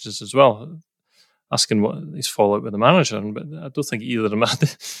had messages as well asking what his fallout with the manager, but I don't think either of them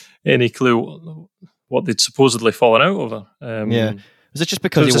had any clue what they'd supposedly fallen out over. Yeah. Was it just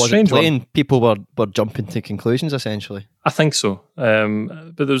because he wasn't playing, people were jumping to conclusions, essentially? I think so.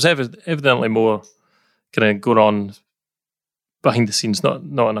 But there was evidently more kind of going on behind the scenes, not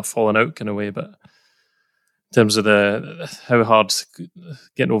in a falling out kind of way, but in terms of how hard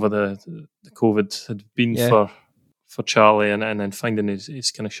getting over the COVID had been for Charlie, and then finding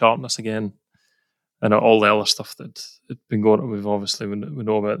his kind of sharpness again, and all the other stuff that had been going on. We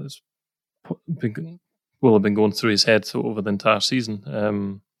know about this. Will have been going through his head over the entire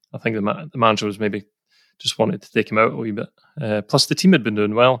season. I think the manager was maybe just wanted to take him out a wee bit. Plus, the team had been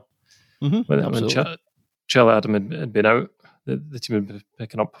doing well. When Charlie Adam had been out, the team had been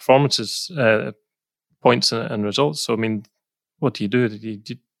picking up performances, points and results. So, I mean, what do you do?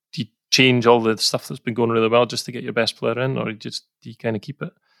 Do you change all the stuff that's been going really well just to get your best player in, or do you kind of keep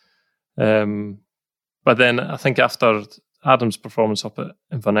it? But then I think after Adam's performance up at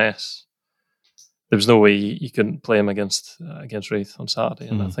Inverness, there was no way you couldn't play him against Wraith on Saturday,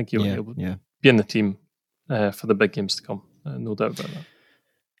 and I think he'll be in the team for the big games to come. No doubt about that.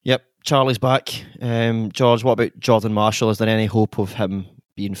 Yep, Charlie's back. George, what about Jordan Marshall? Is there any hope of him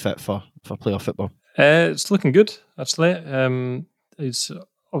being fit for playoff football? It's looking good, actually. He's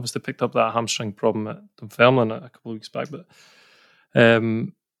obviously picked up that hamstring problem at Dunfermline a couple of weeks back, but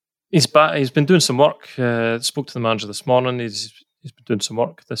he's back. He's been doing some work. Spoke to the manager this morning. He's been doing some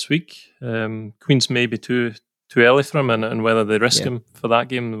work this week. Queen's maybe too early for him, and whether they risk him for that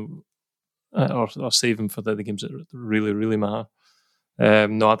game or save him for the games that really, really matter.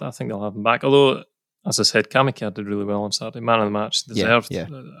 No, I think they'll have him back. Although, as I said, Kamikar did really well on Saturday. Man of the match, deserved,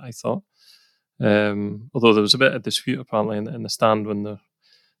 I thought. Although there was a bit of dispute apparently in the stand when they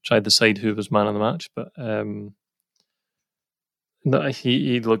tried to decide who was man of the match. But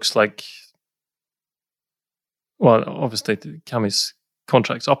he looks like... Well, obviously, Cammy's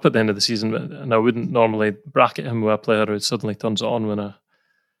contract's up at the end of the season, and I wouldn't normally bracket him with a player who suddenly turns it on when a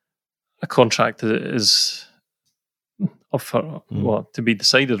contract is to be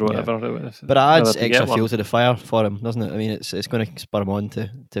decided or whatever. Yeah. But it adds extra fuel to the fire for him, doesn't it? I mean, it's going to spur him on to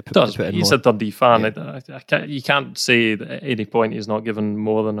put in he's more. a Dundee fan. Yeah. You can't say that at any point he's not given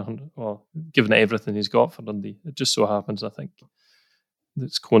more than 100. Well, given everything he's got for Dundee. It just so happens, I think,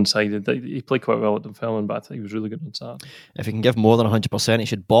 it's coincided that he played quite well at Dunfermline, but I think he was really good on Saturday. If he can give more than 100%, he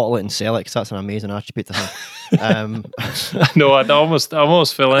should bottle it and sell it, because that's an amazing attribute to have. No, I almost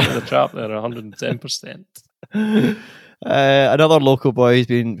fell into the trap there, 110%. Another local boy who's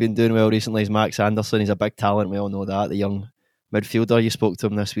been doing well recently is Max Anderson. He's a big talent, we all know that. The young midfielder, you spoke to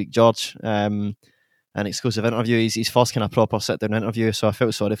him this week, George. An exclusive interview. His first kind of proper sit-down interview, so I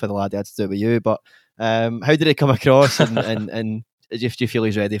felt sorry for the lad he had to do it with you. But how did he come across, and do you feel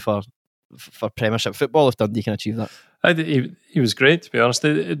he's ready for Premiership football if Dundee can achieve that? He was great, to be honest.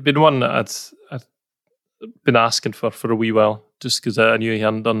 It'd been one that I'd been asking for a wee while, just because I knew he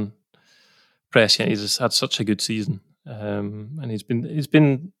hadn't done press yet. He's just had such a good season, and he's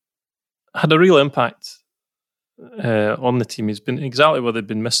been had a real impact on the team. He's been exactly what they'd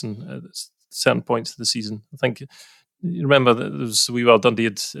been missing at certain points of the season. I think you remember that there was a wee while Dundee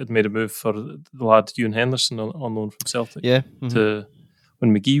had made a move for the lad Ewan Henderson on loan from Celtic. Yeah. To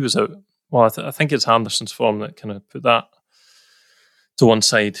when McGee was out. Well, I think it's Henderson's form that kind of put that to one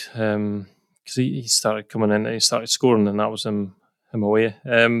side, because he started coming in and he started scoring, and that was him away.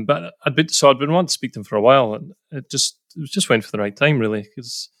 But I'd been wanting to speak to him for a while, and it just went for the right time, really,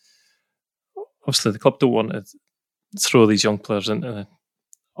 because obviously the club don't want to throw these young players into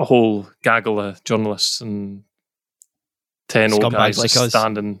a whole gaggle of journalists and 10 old guys like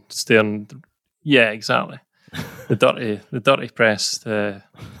standing, staring. Yeah, exactly. the dirty press,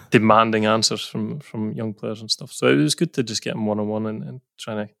 demanding answers from young players and stuff. So it was good to just get him one-on-one and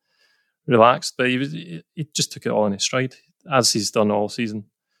trying to relax. But he just took it all in his stride, as he's done all season.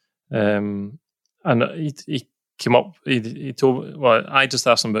 And he came up. He told. Well, I just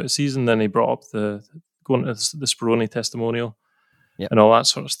asked him about his season. Then he brought up going to the Speroni testimonial. Yep. And all that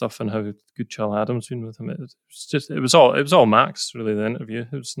sort of stuff, and how good Charlie Adams been with him. It was all Max, really, the interview.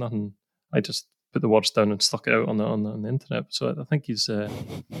 It was nothing. I just put the words down and stuck it out on the internet. So I think he's a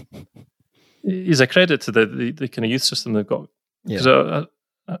credit to the kind of youth system they've got. Because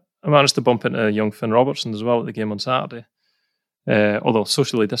I managed to bump into young Finn Robertson as well at the game on Saturday. Although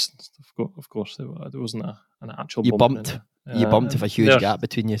socially distanced, of course, there wasn't an actual. You bumped with a huge gap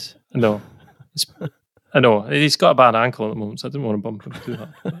between you. No. I know he's got a bad ankle at the moment, so I didn't want to bump him too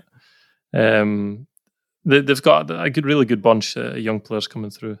hard. They've got a really good bunch of young players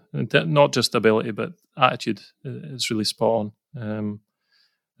coming through, and not just ability but attitude is really spot on.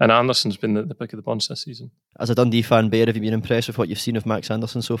 And Anderson's been the pick of the bunch this season. As a Dundee fan, Bear, have you been impressed with what you've seen of Max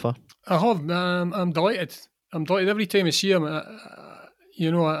Anderson so far? I have. I'm delighted. I'm delighted every time I see him.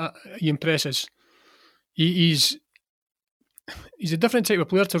 He impresses. He's a different type of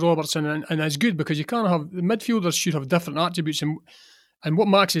player to Robertson, and it's good because you can't have the midfielders should have different attributes, and what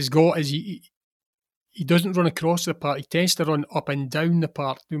Max has got is he doesn't run across the park. He tends to run up and down the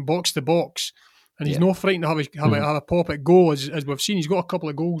park, doing box to box, and he's not frightened to have a pop at goal as we've seen. He's got a couple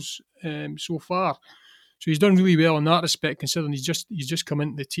of goals so far, so he's done really well in that respect, considering he's just come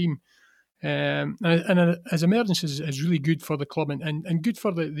into the team. And his emergence is really good for the club and good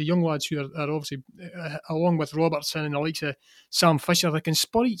for the young lads who are obviously along with Robertson and the likes of Sam Fisher. They can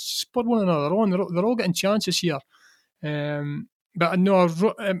spur one another on. They're all getting chances here. But no,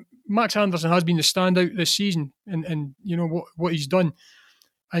 Max Anderson has been the standout this season, and you know what he's done.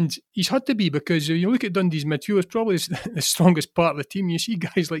 And he's had to be, because if you look at Dundee's midfield, it's probably the strongest part of the team. You see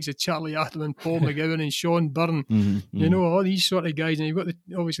guys like Charlie Adam and Paul McGowan and Sean Byrne, you know, all these sort of guys. And you've got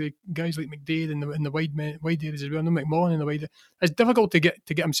obviously guys like McDade in the wide areas as well, no McMahon in the wide. It's difficult to get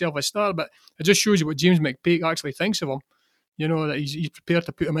himself a start, but it just shows you what James McPake actually thinks of him. You know, that he's prepared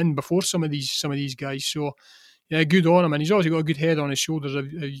to put him in before some of these guys. So yeah, good on him, and he's obviously got a good head on his shoulders.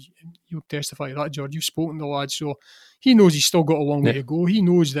 You'll testify to that, George. You've spoken to the lad, so he knows he's still got a long way to go. He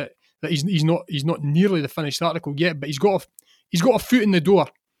knows that he's not nearly the finished article yet, but he's got a foot in the door.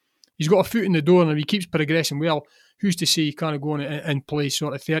 He's got a foot in the door, and if he keeps progressing well, who's to say he can't go on and play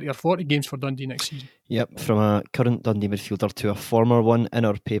sort of 30 or 40 games for Dundee next season? Yep, from a current Dundee midfielder to a former one. In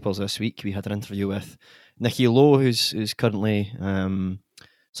our papers this week, we had an interview with Nicky Lowe, who's currently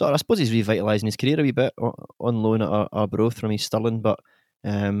I suppose he's revitalising his career a wee bit on loan at Arbroath from East Stirling, but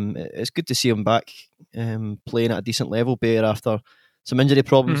it's good to see him back playing at a decent level, Bear, after some injury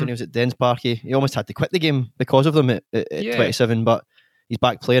problems when he was at Dens Park. He almost had to quit the game because of them at 27, but he's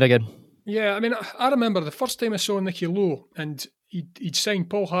back playing again. Yeah, I mean, I remember the first time I saw Nicky Lowe, and he'd signed,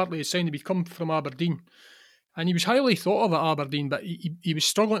 Paul Hartley had signed to become from Aberdeen, And he was highly thought of at Aberdeen, but he was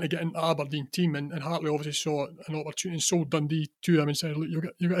struggling to get into the Aberdeen team, and Hartley obviously saw an opportunity and sold Dundee to him and said, look,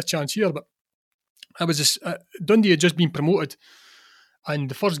 you got a chance here. But Dundee had just been promoted, and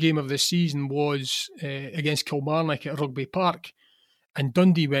the first game of the season was against Kilmarnock at Rugby Park, and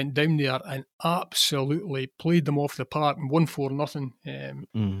Dundee went down there and absolutely played them off the park and won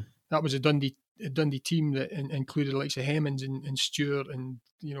 4-0. That was a Dundee team that included the likes of Hemmings and Stewart and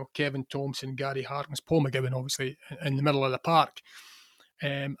Kevin Thompson, Gary Harkness, Paul McGowan, obviously in the middle of the park.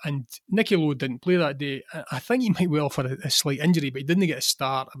 And Nicky Lowe didn't play that day. I think he might well for a slight injury, but he didn't get a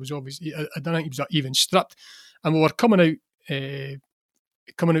start. It was obviously, I don't think he was even stripped. And we were coming out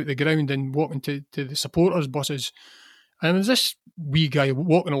the ground and walking to the supporters' buses. And there was this wee guy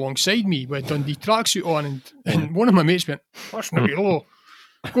walking alongside me with Dundee tracksuit on, and one of my mates went, "That's Nicky Lowe.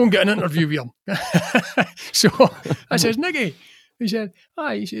 Go and get an interview with him." So I says, "Nicky." He said,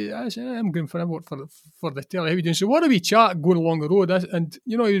 I said, "I'm going for the telly. How are you doing?" So what a wee chat going along the road. And,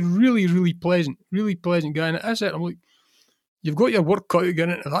 he was really, really pleasant guy. And I said, I'm like, "You've got your work cut out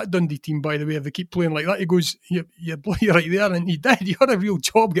getting into that Dundee team, by the way, if they keep playing like that." He goes, you're right there. And he did. He had a real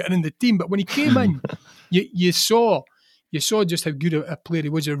job getting in the team. But when he came in, you saw just how good a player he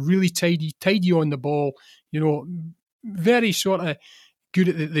was. A really tidy on the ball, very sort of good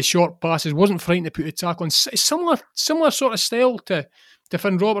at the short passes, wasn't frightened to put a tackle on. Similar sort of style to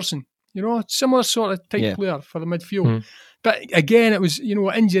Finn Robertson, similar sort of type player for the midfield. But again, it was,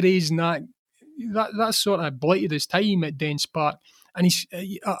 injuries and that sort of blighted his time at Dens Park. And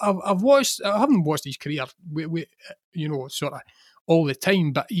I haven't watched his career, sort of all the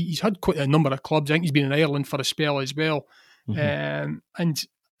time, but he's had quite a number of clubs. I think he's been in Ireland for a spell as well. And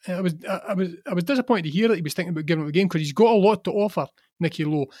I was disappointed to hear that he was thinking about giving up the game, because he's got a lot to offer, Nicky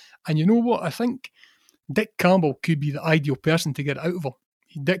Lowe. And you know what? I think Dick Campbell could be the ideal person to get it out of him.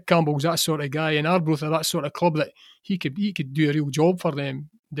 Dick Campbell's that sort of guy, and Arbroath are that sort of club that he could do a real job for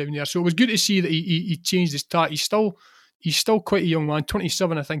them down there. So it was good to see that he changed his tack. He's still quite a young man,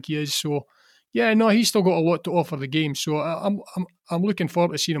 27 I think he is. So yeah, no, he's still got a lot to offer the game. So I'm looking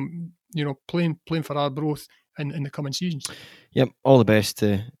forward to seeing him, playing for Arbroath in the coming seasons. Yep, all the best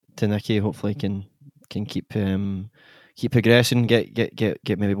to Nicky. Hopefully can keep progressing,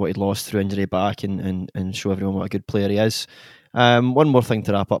 get maybe what he'd lost through injury back, and show everyone what a good player he is. One more thing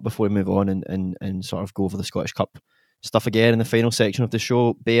to wrap up before we move on and sort of go over the Scottish Cup stuff again in the final section of the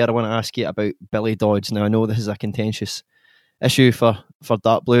show. Bear, I want to ask you about Billy Dodds. Now, I know this is a contentious issue for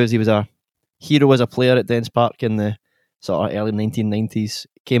Dark Blues. He was a hero as a player at Dens Park in the sort of early 1990s.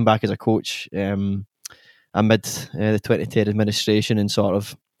 Came back as a coach amid the 2010 administration, and sort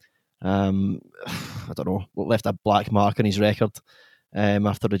of I don't know, left a black mark on his record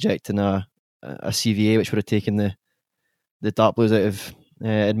after rejecting a CVA which would have taken the Dark Blues out of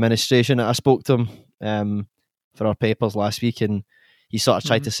administration. I spoke to him for our papers last week, and he sort of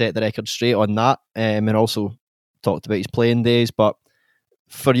tried to set the record straight on that, and also talked about his playing days. But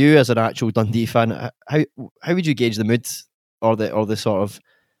for you as an actual Dundee fan, how would you gauge the mood or the sort of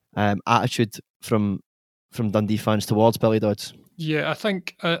attitude from Dundee fans towards Billy Dodds? Yeah, I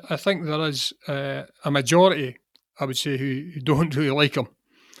think there is a majority, I would say, who don't really like him.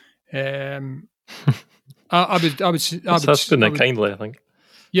 I would. That's been that kindly, I think.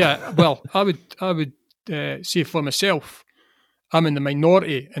 Yeah, well, I would say for myself, I'm in the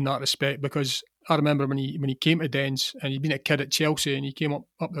minority in that respect, because I remember when he came to Dens, and he'd been a kid at Chelsea, and he came up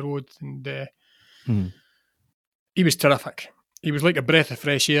the road, and he was terrific. He was like a breath of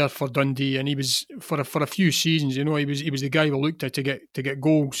fresh air for Dundee, and he was for a few seasons. He was the guy we looked at to get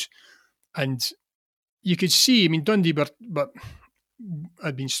goals, and you could see. I mean, Dundee but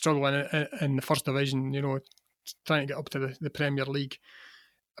had been struggling in the first division, trying to get up to the Premier League.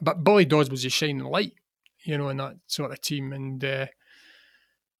 But Billy Dodds was a shining light, in that sort of team, and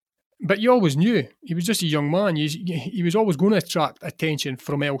but you always knew he was just a young man. He was always going to attract attention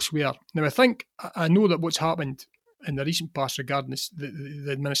from elsewhere. Now, I know that what's happened in the recent past regarding the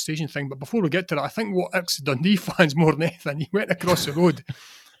administration thing, but before we get to that, I think what irks Dundee fans more than anything, he went across the road,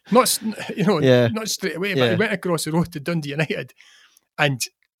 not straight away, but he went across the road to Dundee United, and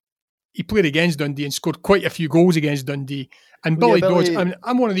he played against Dundee and scored quite a few goals against Dundee. And Billy Dodds,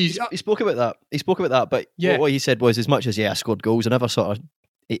 I'm one of these. He spoke about that. But what he said was, as much as I scored goals, I never sort of,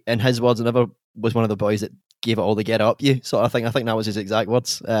 in his words, I never was one of the boys that gave it all to get up you sort of thing. I think that was his exact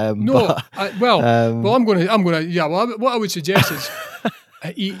words. What I would suggest is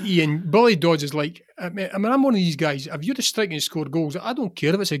Ian, Billy Dodds is like, I'm one of these guys. If you're a striker and score goals, I don't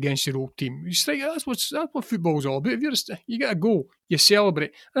care if it's against your old team. You strike, that's what football's all about. If you get a goal, you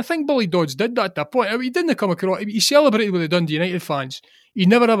celebrate. And I think Billy Dodds did that at that point. He didn't come across. He celebrated with the Dundee United fans. He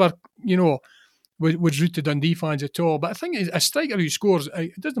never ever, was rude to Dundee fans at all. But I think a striker who scores,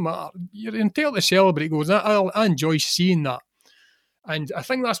 it doesn't matter. You're entitled to celebrate goals. I enjoy seeing that, and I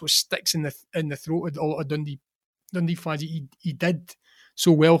think that's what sticks in the throat of a lot of Dundee fans. He did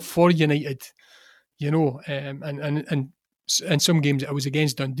so well for United, and in some games it was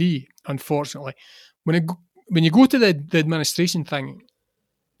against Dundee. Unfortunately, when you go to the administration thing,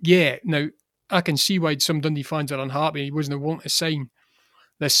 yeah. Now I can see why some Dundee fans are unhappy. He wasn't wanting to sign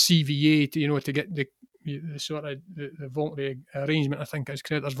this CVA to get the sort of the voluntary arrangement. I think it's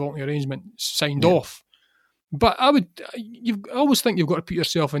creditors' voluntary arrangement signed off. But I always think you've got to put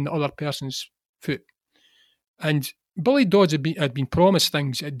yourself in the other person's foot. And Billy Dodds had been promised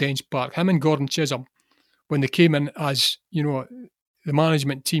things at Dens Park. Him and Gordon Chisholm, when they came in as the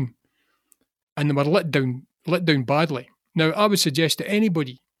management team, and they were let down badly. Now I would suggest to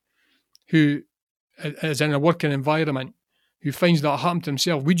anybody who is in a working environment who finds that happen to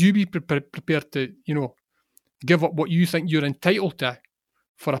himself, would you be prepared to, give up what you think you're entitled to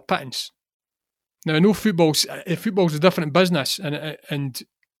for a pittance? Now, I know football's a different business, and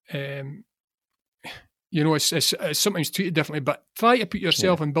it's sometimes treated differently. But try to put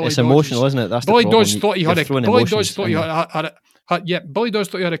yourself in Billy Dodds. It's emotional, isn't it? That's Billy the problem. Dodds thought he had a. Billy Dodds thought Billy Dodds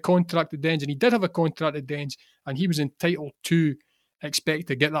thought he had a contract at Dens, and he did have a contract at Dens, and he was entitled to expect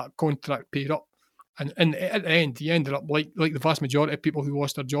to get that contract paid up. And at the end, he ended up like the vast majority of people who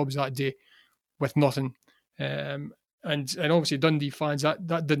lost their jobs that day with nothing. And obviously Dundee fans, that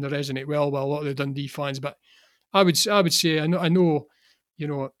didn't resonate well with a lot of the Dundee fans. But I would say I know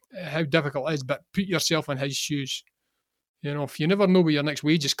how difficult it is, but put yourself in his shoes. If you never know where your next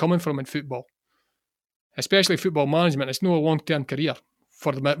wage is coming from in football, especially football management, it's no a long-term career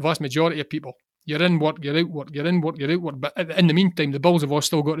for the vast majority of people. You're in work, you're out work, you're in work, you're out work. But in the meantime, the bills have all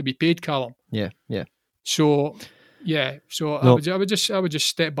still got to be paid, Callum. Yeah. So, no. I would just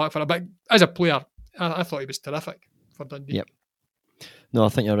step back for a bit. As a player, I thought he was terrific for Dundee. Yep. No, I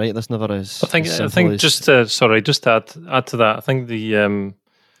think you're right. This never is. I think just to add to that. I think the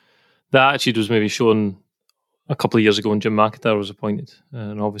attitude was maybe shown a couple of years ago when Jim McIntyre was appointed,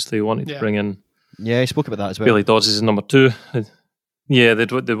 and obviously he wanted to bring in. Yeah, he spoke about that as well. Billy Dodds is number 2. Yeah,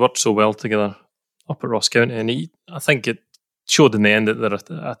 they worked so well together up at Ross County, and I think it showed in the end that they're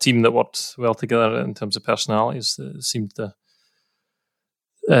a team that worked well together in terms of personalities. It seemed to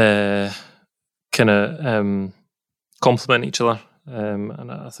kind of complement each other,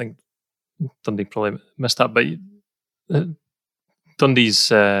 and I think Dundee probably missed that. But Dundee's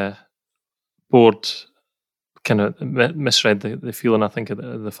board kind of misread the feeling, I think,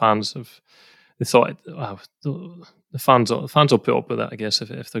 of the fans. They thought the fans will put up with it, I guess,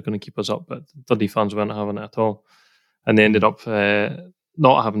 if they're going to keep us up. But Dundee fans weren't having it at all, and they ended up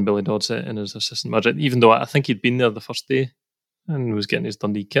not having Billy Dodds in as assistant manager, even though I think he'd been there the first day and was getting his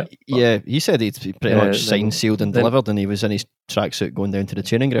Dundee kit. But, yeah, he said he'd pretty much signed, sealed, and delivered, and he was in his tracksuit going down to the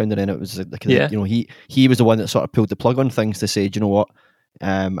training ground, and then it was like, he was the one that sort of pulled the plug on things to say, do you know what?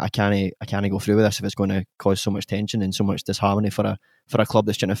 I can't go through with this if it's going to cause so much tension and so much disharmony for a club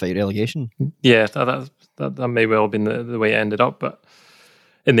that's trying to fight relegation. Yeah, that may well have been the way it ended up, but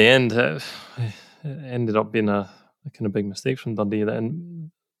in the end, it ended up being a kind of big mistake from Dundee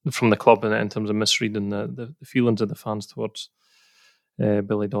and from the club in terms of misreading the feelings of the fans towards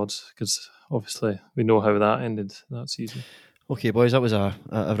Billy Dodds, because obviously we know how that ended that season. Okay, boys, that was a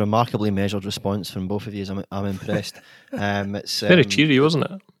remarkably measured response from both of you. I'm impressed. It's very cheery, wasn't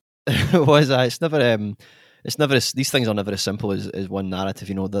it? It was. It's never. These things are never as simple as one narrative.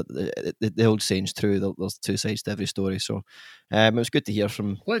 That the old saying's true. There's two sides to every story. So, it was good to hear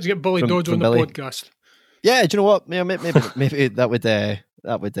from. Let's get Billy Dodds on Billy. The podcast. Yeah, do you know what? Maybe that would. I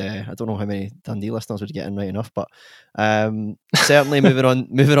don't know how many Dundee listeners would get in right enough, but certainly moving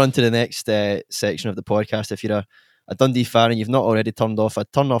on to the next section of the podcast. If you're a Dundee fan and you've not already turned off,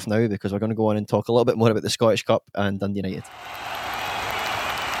 I'd turn off now, because we're going to go on and talk a little bit more about the Scottish Cup and Dundee United.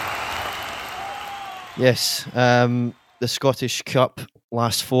 Yes, the Scottish Cup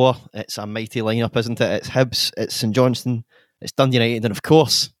last 4. It's a mighty lineup, isn't it? It's Hibs, it's St Johnstone, it's Dundee United, and of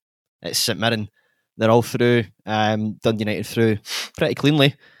course, it's St Mirren. They're all through. Dundee United through pretty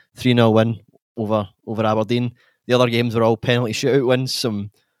cleanly. 3-0 win over Aberdeen. The other games were all penalty shootout wins.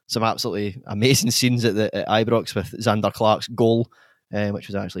 Some absolutely amazing scenes at Ibrox with Xander Clark's goal, which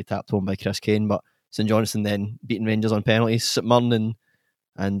was actually tapped home by Chris Kane. But St Johnstone then beating Rangers on penalties. St Mirren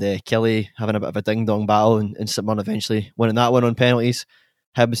and Kelly having a bit of a ding-dong battle, and St Mirren eventually winning that one on penalties.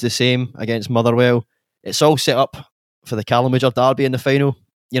 Hibs the same against Motherwell. It's all set up for the Callum Woodger derby in the final.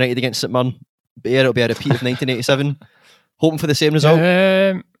 United against St Mirren. It'll be a repeat of 1987. Hoping for the same result.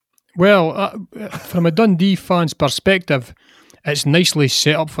 From a Dundee fan's perspective, it's nicely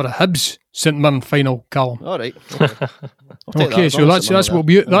set up for a Hibs St Mirren final, Callum. All right. Okay, so that's what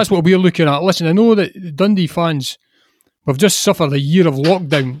we're looking at. Listen, I know that Dundee fans, we've just suffered a year of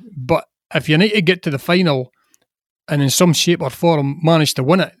lockdown, but if United get to the final and in some shape or form manage to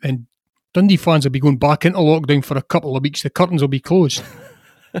win it, then Dundee fans will be going back into lockdown for a couple of weeks. The curtains will be closed.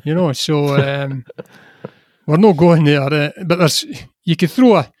 So we're not going there. But you could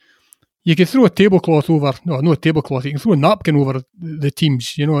throw a tablecloth over. No, not a tablecloth. You can throw a napkin over the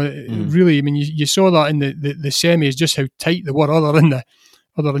teams. Really. I mean, you saw that in the semis, just how tight they were, other than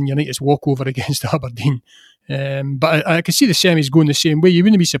United's walkover against Aberdeen. But I could see the semis going the same way. You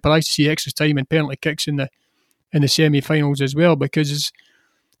wouldn't be surprised to see extra time and penalty kicks in the semi-finals as well, because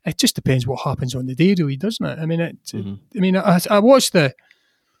it just depends what happens on the day, really, doesn't it? I mean, I watched you're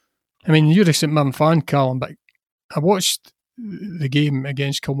a St Mirren fan, Callum, but I watched the game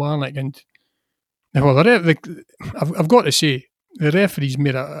against Kilmarnock, and I've got to say the referee's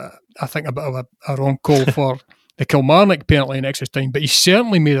made I think a bit of a wrong call for the Kilmarnock penalty in extra time, but he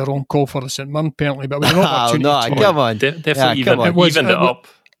certainly made a wrong call for the St Mirren penalty. But it was an opportunity. Come on, definitely evened it up.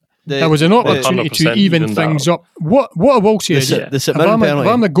 There was an opportunity to even things up. What I will say is the St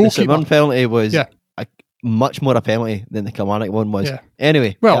Mirren penalty was much more a penalty than the Kilmarnock one was. Yeah.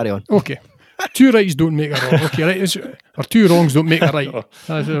 Anyway, carry on. Okay. Two rights don't make a wrong. Okay, right? Or two wrongs don't make a right.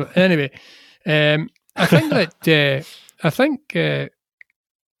 Anyway, I think that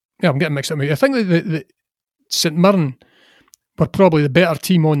I'm getting mixed up. I think that St Mirren were probably the better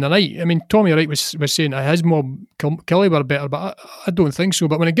team on the night. I mean, Tommy Wright was saying his mob Kelly were better, but I don't think so.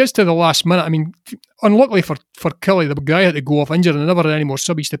 But when it gets to the last minute, I mean, unluckily for Kelly, the guy had to go off injured and never had any more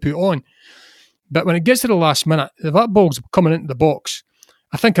subbies to put on. But when it gets to the last minute, if that ball's coming into the box,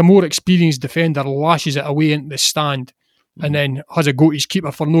 I think a more experienced defender lashes it away into the stand and then has a go to his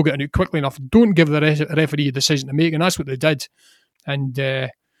keeper for no getting out quickly enough. Don't give the referee a decision to make, and that's what they did. And the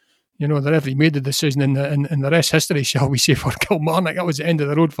referee made the decision, and the rest history, shall we say, for Kilmarnock. That was the end of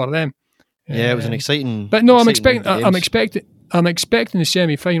the road for them. Yeah, it was an exciting. But no, I'm expecting the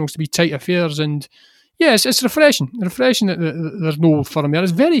semi-finals to be tight affairs, and yes, it's refreshing. Refreshing that there's no Old Firm there.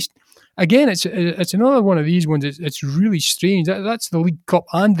 It's very. Again, it's another one of these ones. It's really strange. That's the League Cup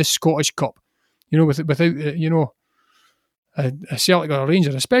and the Scottish Cup. Without a Celtic or a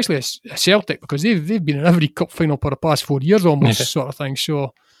Rangers, especially a Celtic, because they've been in every cup final for the past 4 years almost, sort of thing.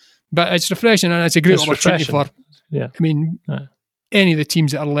 So, but it's refreshing, and it's a great opportunity for. Yeah. I mean, any of the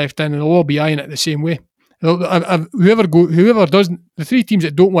teams that are left in, and they'll all be eyeing it the same way. Whoever doesn't, the three teams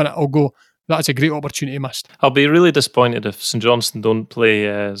that don't win it, will go. That's a great opportunity missed. I'll be really disappointed if St Johnstone don't play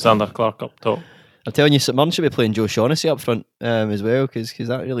Xander Clark up top. I'm telling you, St Mirren should be playing Joe Shaughnessy up front as well, because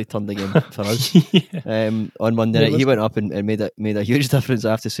that really turned the game for us on Monday night. He went up and made a huge difference,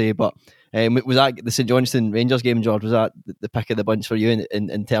 I have to say. But was that the St Johnstone Rangers game, George? Was that the pick of the bunch for you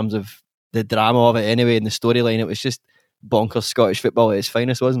in terms of the drama of it anyway, and the storyline? It was just bonkers Scottish football at its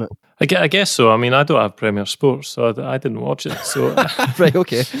finest, wasn't it? I guess so. I mean, I don't have Premier Sports, so I didn't watch it. So right,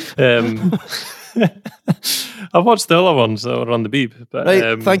 okay. I've watched the other ones that were on the Beeb. But,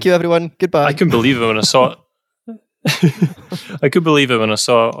 right, thank you, everyone. Goodbye. I couldn't believe it when I saw it. I could believe it when I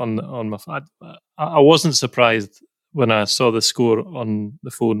saw it on my phone. I wasn't surprised when I saw the score on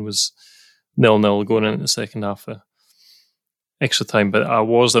the phone was 0-0 going into the second half. Extra time, but I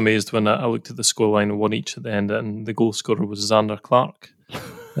was amazed when I looked at the scoreline, 1 each at the end, and the goal scorer was Xander Clark.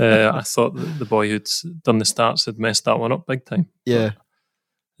 I thought that the boy who'd done the stats had messed that one up big time. Yeah.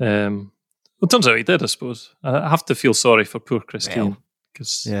 Well, it turns out he did, I suppose. I have to feel sorry for poor Chris Keane,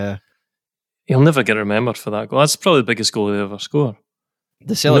 because he'll never get remembered for that goal. That's probably the biggest goal he'll ever score.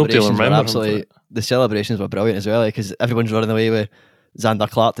 The celebrations were brilliant as well, because everyone's running away with Xander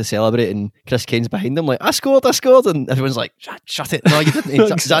Clark to celebrate, and Chris Kane's behind them like, I scored, and everyone's like, shut it, no you didn't.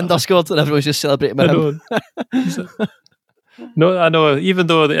 Xander scored, and everyone's just celebrating with him. No, I know, even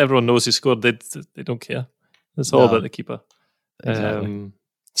though everyone knows he scored, they don't care. It's all about the keeper. Exactly.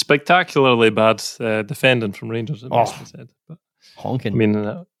 Spectacularly bad defending from Rangers, it must be said. But, honking. I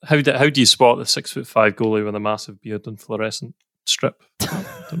mean, how do you spot the 6'5" goalie with a massive beard and fluorescent strip? I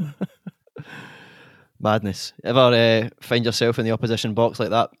don't know. Madness. Ever find yourself in the opposition box like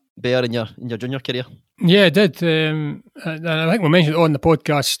that, Bear, in your junior career? Yeah, I did. And I think we mentioned it on the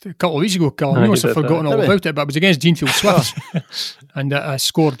podcast a couple of weeks ago, Carl. I must have forgotten all about it, but it was against Deanfield Swifts. And I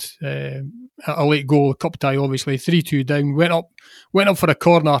scored a late goal, a cup tie, obviously, 3-2 down. Went up for a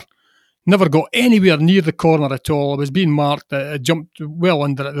corner. Never got anywhere near the corner at all. I was being marked. I jumped well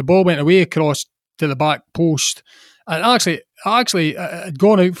under it. The ball went away across to the back post. And actually, I'd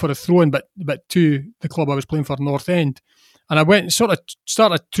gone out for a throw-in, but to the club I was playing for, North End, and I went and sort of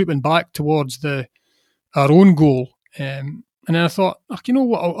started trooping back towards our own goal, and And then I thought, you know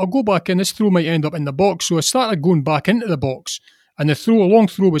what, I'll go back in. This throw might end up in the box. So I started going back into the box, and a long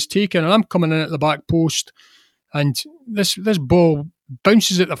throw was taken, and I'm coming in at the back post, and this ball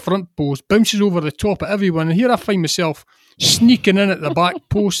bounces at the front post, bounces over the top of everyone, and here I find myself sneaking in at the back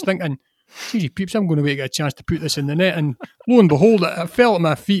post thinking, gee peeps, I'm going to wait to get a chance to put this in the net. And lo and behold, it fell at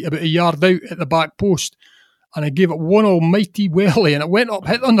my feet about a yard out at the back post, and I gave it one almighty welly, and it went up,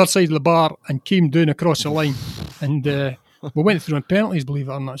 hit the underside of the bar, and came down across the line. And we went through on penalties, believe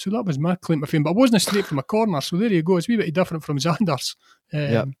it or not. So that was my claim to fame. But it wasn't straight from a corner, so there you go. It's a wee bit different from Xander's.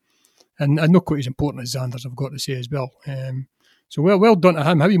 And not quite as important as Xander's, I've got to say as well. So well done to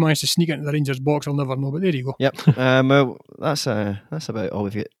him. How he managed to sneak into the Rangers box, I'll never know. But there you go. Yep. Well, that's about all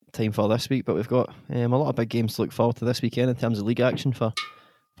we've got time for this week. But we've got a lot of big games to look forward to this weekend in terms of league action for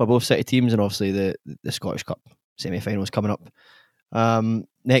both City teams, and obviously the Scottish Cup semi-finals coming up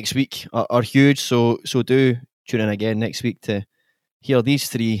next week are huge. So do tune in again next week to hear these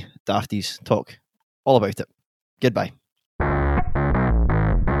three dafties talk all about it. Goodbye.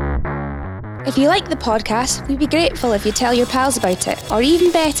 If you like the podcast, we'd be grateful if you tell your pals about it, or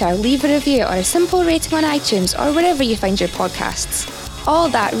even better, leave a review or a simple rating on iTunes or wherever you find your podcasts. All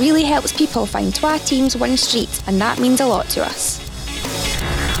that really helps people find Twa Teams One Street, and that means a lot to us.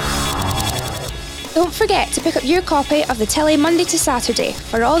 Don't forget to pick up your copy of The Tilly Monday to Saturday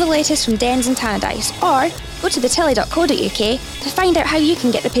for all the latest from Dens and Tannadice, or go to thetilly.co.uk to find out how you can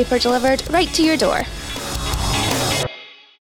get the paper delivered right to your door.